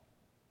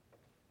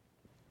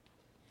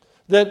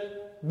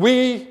that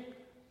we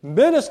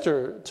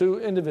minister to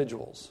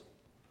individuals.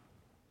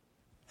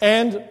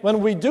 And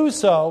when we do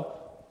so,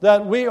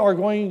 that we are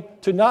going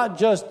to not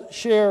just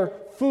share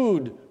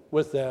food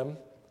with them,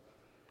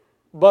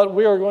 but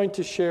we are going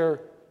to share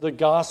the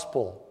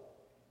gospel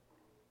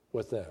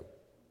with them.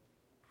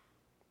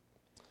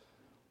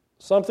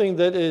 Something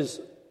that is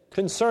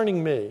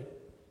concerning me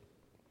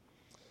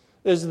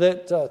is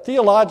that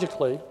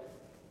theologically,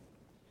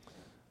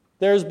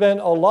 there's been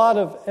a lot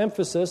of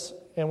emphasis,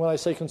 and when I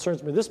say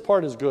concerns me, this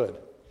part is good.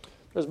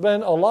 There's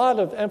been a lot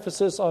of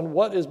emphasis on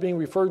what is being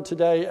referred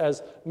today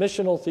as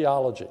missional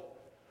theology.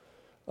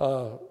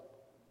 The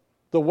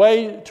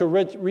way to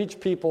reach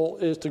people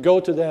is to go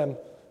to them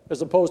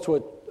as opposed to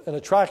an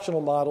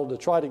attractional model to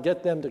try to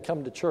get them to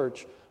come to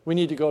church. We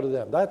need to go to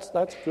them.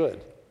 That's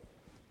good.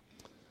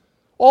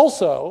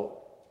 Also,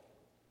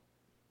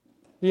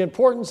 the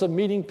importance of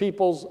meeting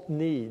people's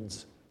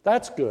needs.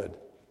 That's good.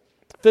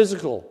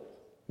 Physical,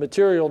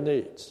 material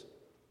needs.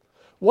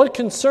 What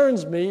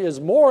concerns me is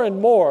more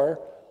and more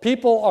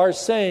people are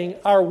saying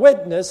our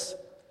witness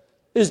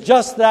is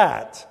just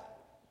that.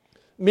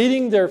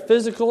 Meeting their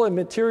physical and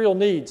material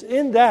needs.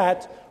 In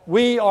that,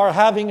 we are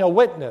having a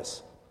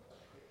witness.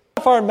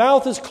 If our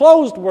mouth is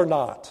closed, we're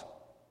not.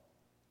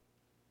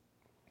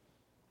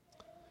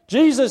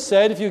 Jesus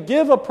said, if you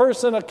give a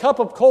person a cup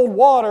of cold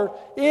water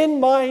in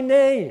my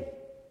name,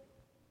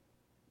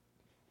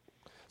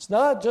 it's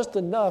not just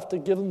enough to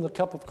give them the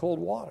cup of cold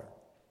water.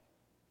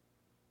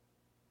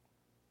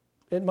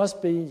 It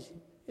must be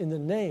in the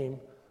name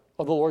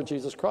of the Lord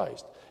Jesus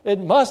Christ. It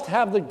must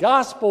have the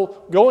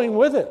gospel going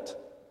with it.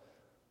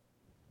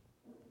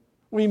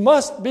 We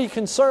must be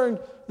concerned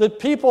that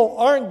people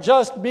aren't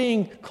just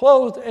being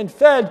clothed and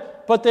fed,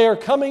 but they are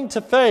coming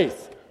to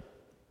faith.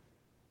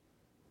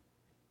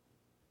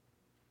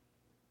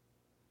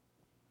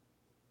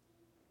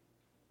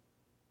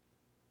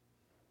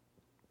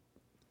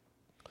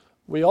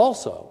 We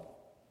also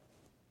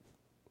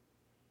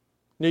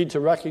need to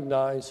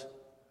recognize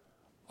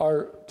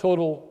our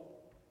total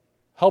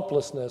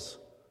helplessness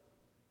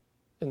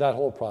in that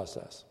whole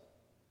process.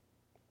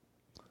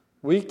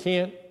 We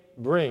can't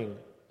bring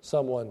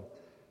someone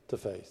to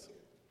faith.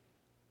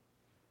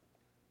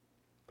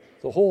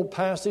 The whole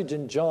passage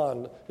in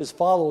John is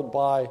followed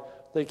by,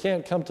 they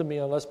can't come to me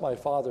unless my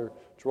Father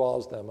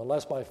draws them,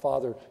 unless my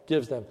Father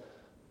gives them.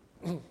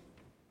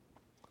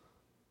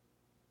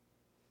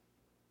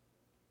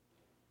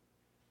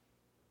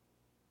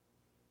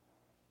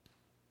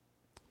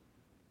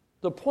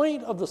 The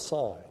point of the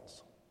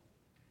signs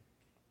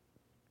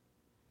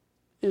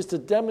is to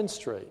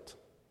demonstrate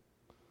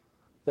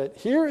that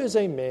here is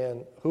a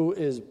man who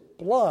is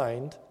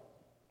blind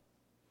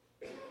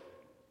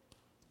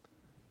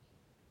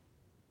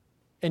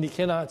and he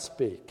cannot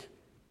speak.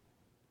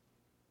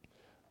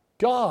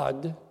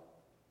 God,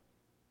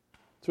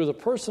 through the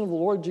person of the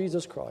Lord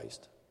Jesus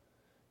Christ,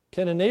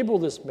 can enable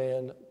this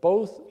man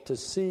both to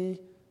see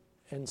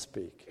and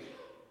speak.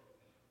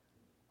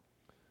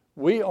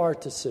 We are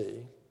to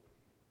see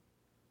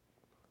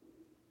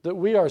that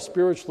we are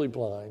spiritually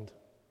blind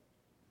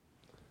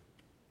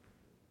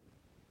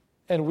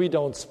and we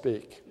don't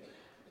speak.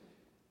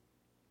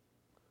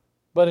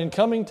 But in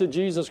coming to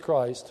Jesus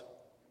Christ,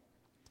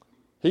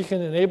 he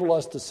can enable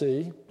us to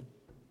see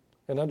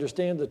and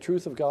understand the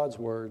truth of God's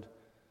word,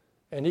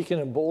 and he can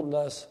embolden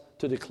us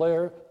to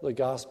declare the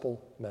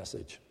gospel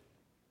message.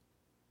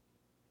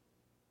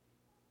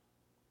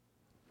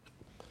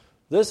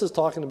 This is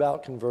talking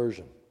about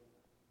conversion.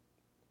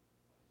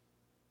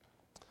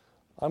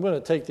 I'm going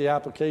to take the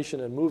application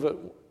and move it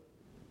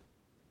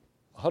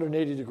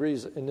 180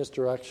 degrees in this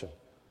direction.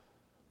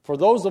 For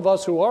those of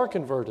us who are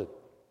converted,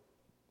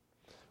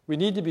 we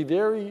need to be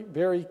very,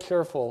 very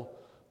careful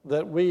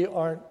that we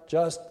aren't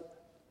just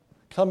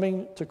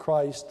coming to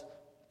Christ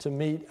to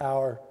meet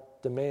our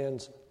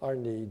demands, our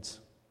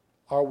needs,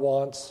 our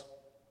wants.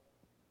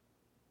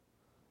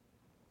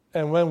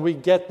 And when we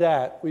get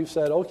that, we've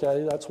said,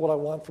 okay, that's what I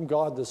want from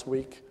God this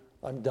week.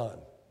 I'm done.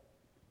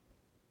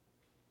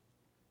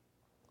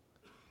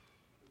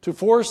 To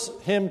force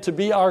him to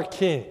be our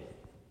king.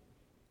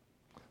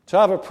 To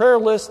have a prayer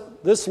list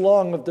this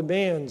long of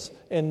demands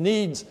and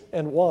needs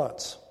and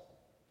wants.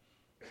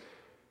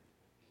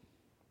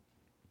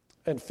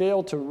 And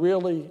fail to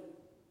really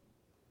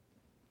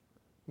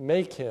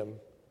make him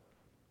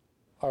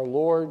our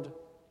Lord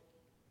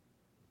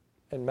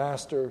and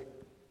Master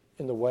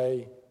in the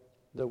way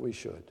that we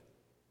should.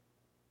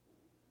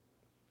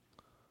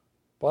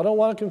 But I don't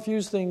want to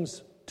confuse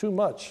things too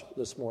much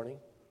this morning,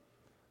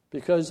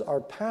 because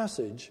our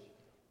passage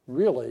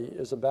really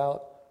is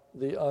about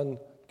the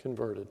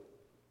unconverted.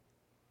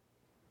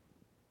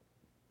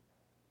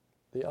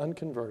 The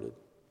unconverted.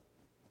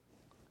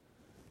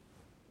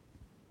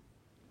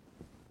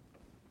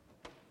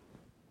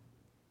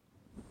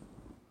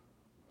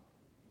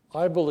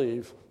 I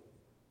believe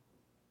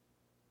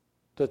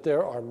that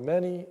there are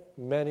many,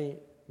 many,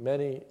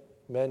 many,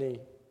 many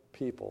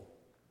people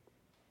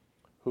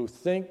who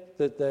think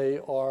that they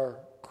are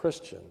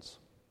Christians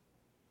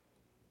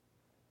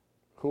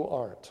who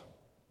aren't.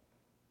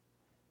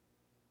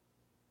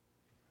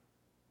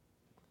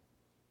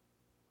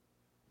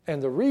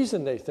 And the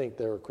reason they think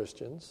they're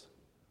Christians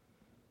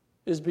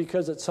is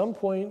because at some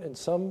point in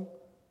some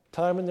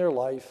time in their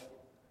life,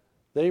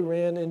 they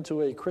ran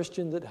into a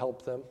Christian that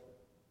helped them.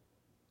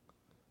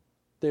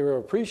 They were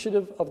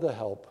appreciative of the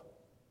help.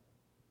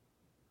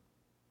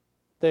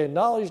 They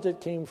acknowledged it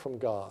came from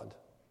God,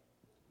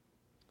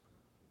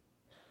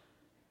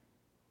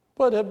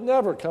 but have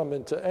never come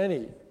into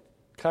any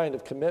kind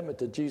of commitment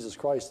to Jesus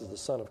Christ as the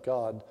Son of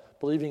God,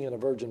 believing in a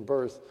virgin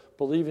birth,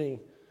 believing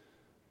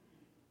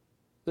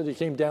that he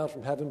came down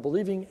from heaven,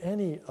 believing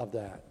any of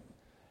that.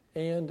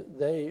 And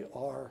they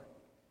are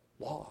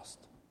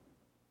lost.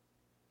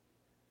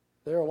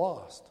 They're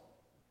lost.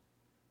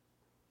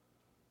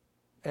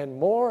 And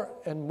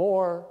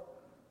more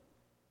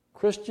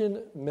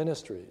Christian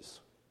ministries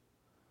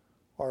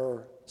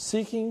are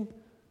seeking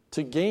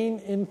to gain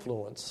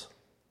influence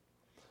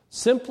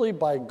simply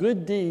by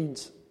good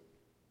deeds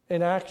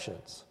and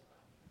actions.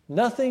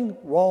 Nothing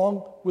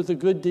wrong with the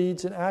good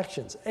deeds and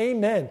actions.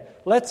 Amen.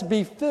 Let's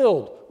be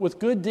filled with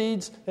good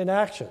deeds and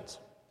actions.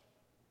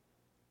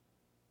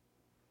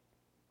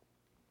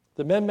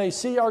 The men may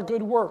see our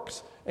good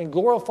works and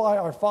glorify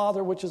our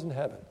Father which is in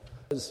heaven,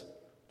 as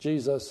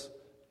Jesus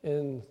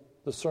in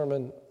the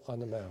Sermon on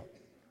the Mount.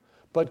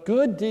 But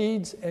good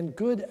deeds and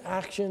good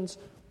actions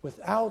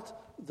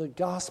without the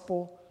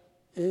gospel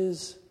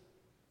is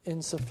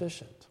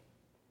insufficient.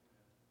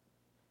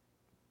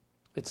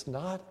 It's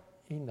not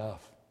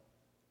enough.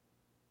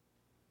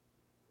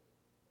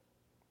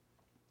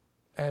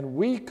 And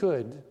we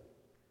could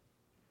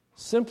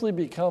simply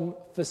become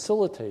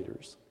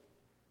facilitators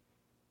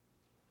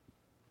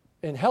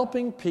in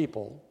helping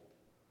people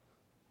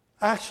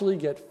actually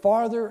get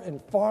farther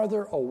and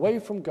farther away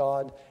from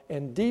God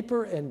and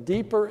deeper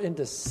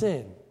into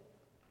sin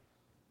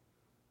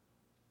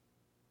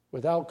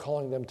without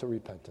calling them to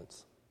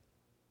repentance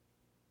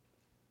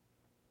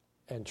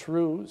and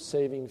true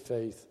saving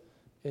faith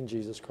in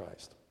Jesus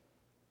Christ.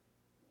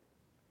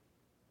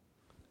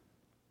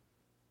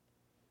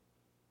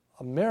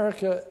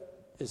 America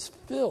is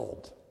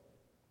filled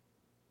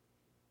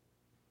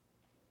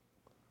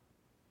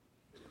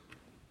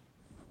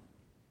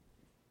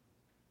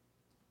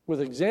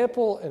with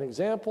example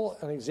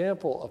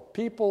of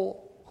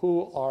people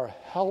who are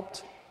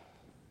helped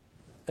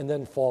and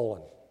then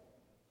fallen,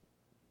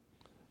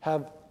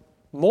 have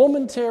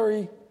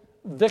momentary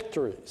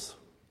victories,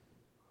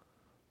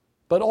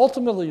 but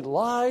ultimately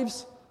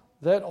lives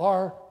that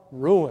are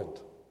ruined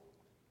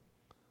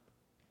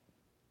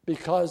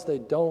because they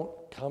don't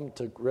come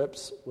to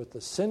grips with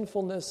the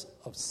sinfulness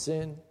of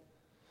sin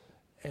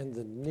and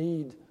the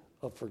need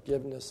of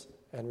forgiveness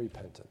and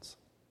repentance.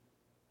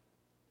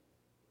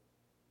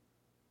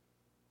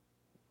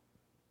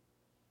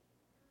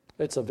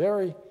 It's a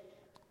very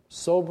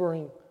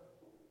sobering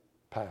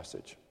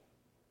passage.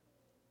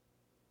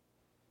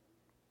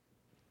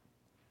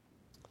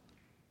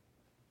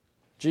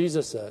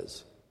 Jesus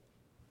says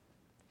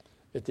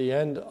at the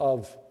end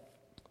of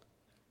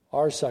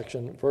our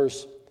section,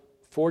 verse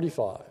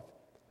 45,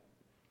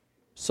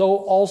 so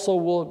also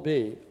will it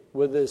be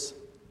with this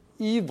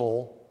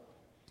evil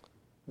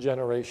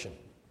generation.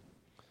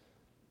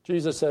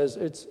 Jesus says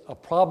it's a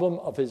problem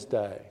of his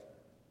day.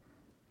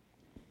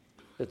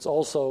 It's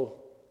also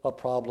a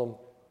problem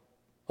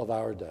of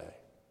our day.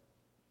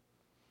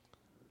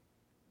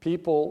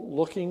 People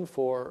looking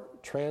for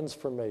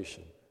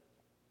transformation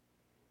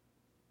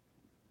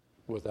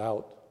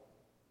without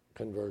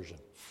conversion.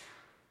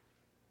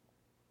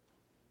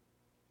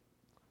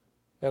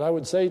 And I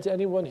would say to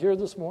anyone here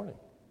this morning,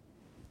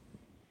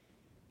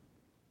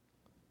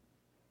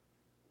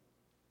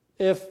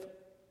 if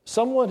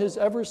someone has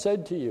ever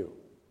said to you,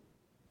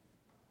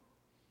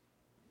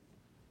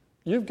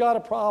 you've got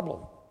a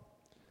problem,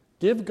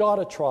 give God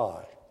a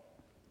try,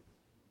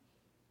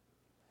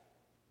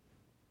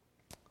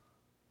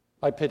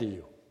 I pity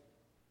you.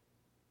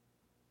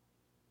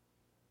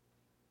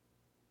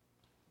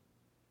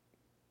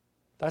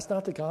 That's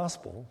not the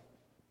gospel,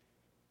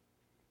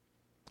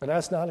 and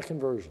that's not a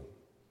conversion.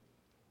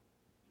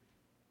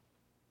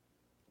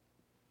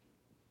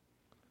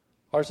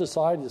 Our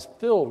society is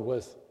filled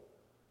with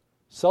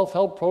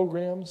self-help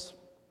programs,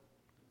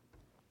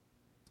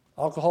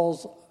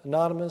 Alcoholics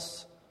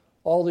Anonymous,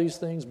 all these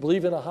things,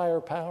 believe in a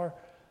higher power.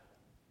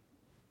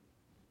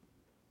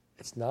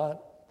 It's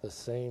not the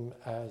same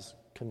as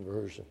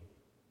conversion.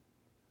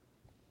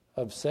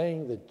 Of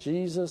saying that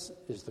Jesus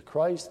is the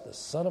Christ, the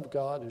Son of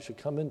God, who should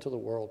come into the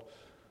world,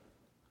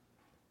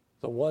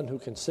 the one who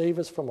can save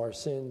us from our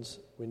sins.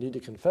 We need to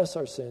confess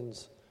our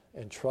sins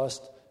and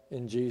trust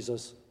in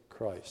Jesus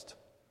Christ,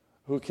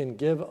 who can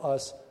give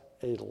us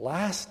a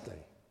lasting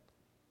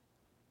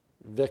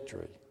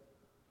victory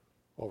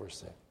over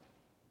sin.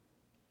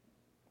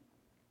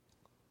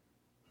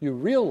 You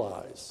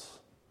realize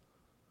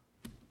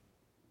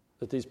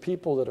that these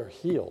people that are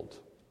healed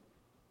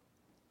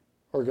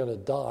are going to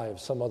die of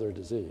some other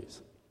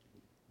disease.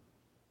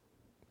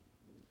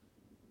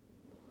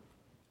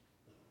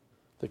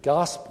 The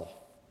gospel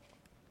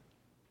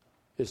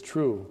is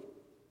true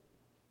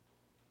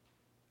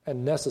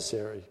and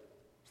necessary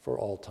for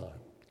all time.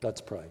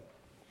 Let's pray.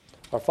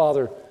 Our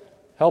Father,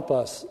 help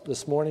us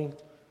this morning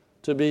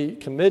to be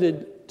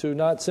committed to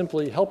not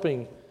simply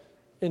helping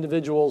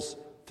individuals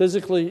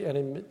physically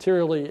and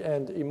materially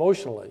and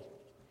emotionally,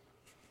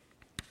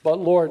 but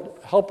Lord,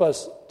 help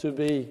us to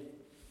be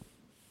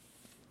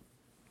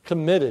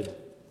committed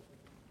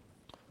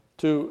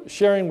to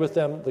sharing with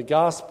them the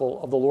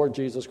gospel of the Lord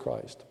Jesus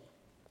Christ.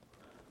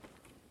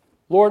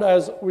 Lord,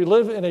 as we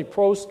live in a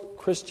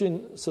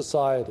post-Christian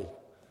society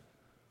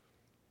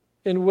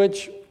in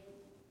which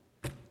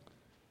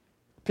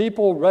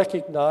people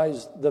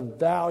recognize the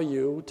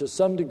value to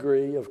some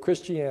degree of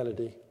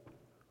Christianity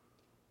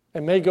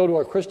and may go to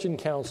a Christian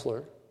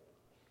counselor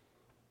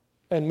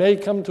and may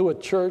come to a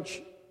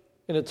church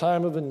in a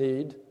time of a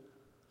need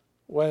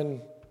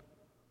when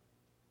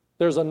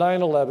there's a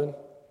 9/11,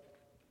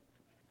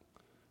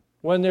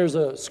 when there's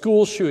a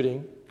school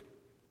shooting,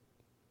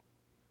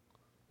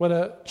 when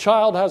a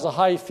child has a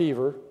high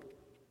fever,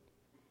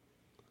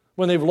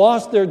 when they've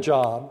lost their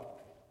job,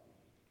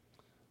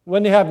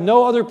 when they have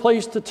no other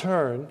place to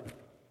turn,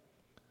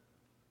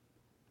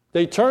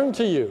 they turn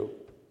to you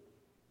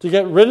to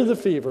get rid of the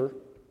fever,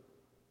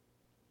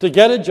 to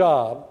get a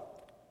job,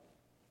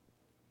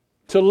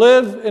 to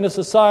live in a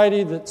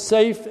society that's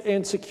safe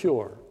and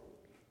secure,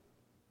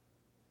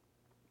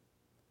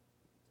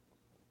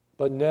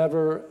 but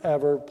never,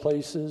 ever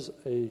places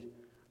a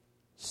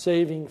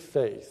saving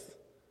faith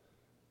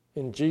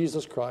in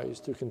Jesus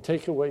Christ, who can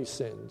take away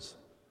sins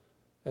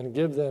and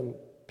give them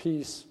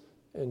peace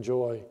and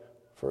joy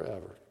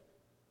forever.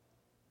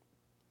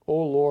 O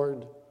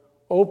Lord,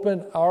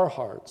 open our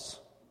hearts,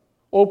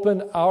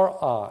 open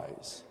our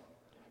eyes,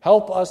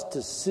 help us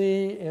to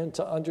see and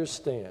to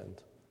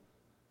understand,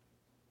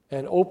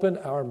 and open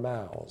our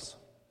mouths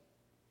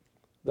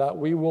that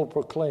we will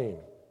proclaim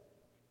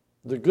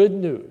the good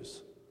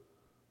news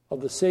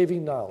of the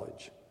saving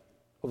knowledge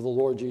of the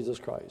Lord Jesus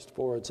Christ.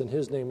 For it's in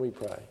his name we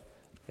pray.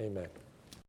 Amen.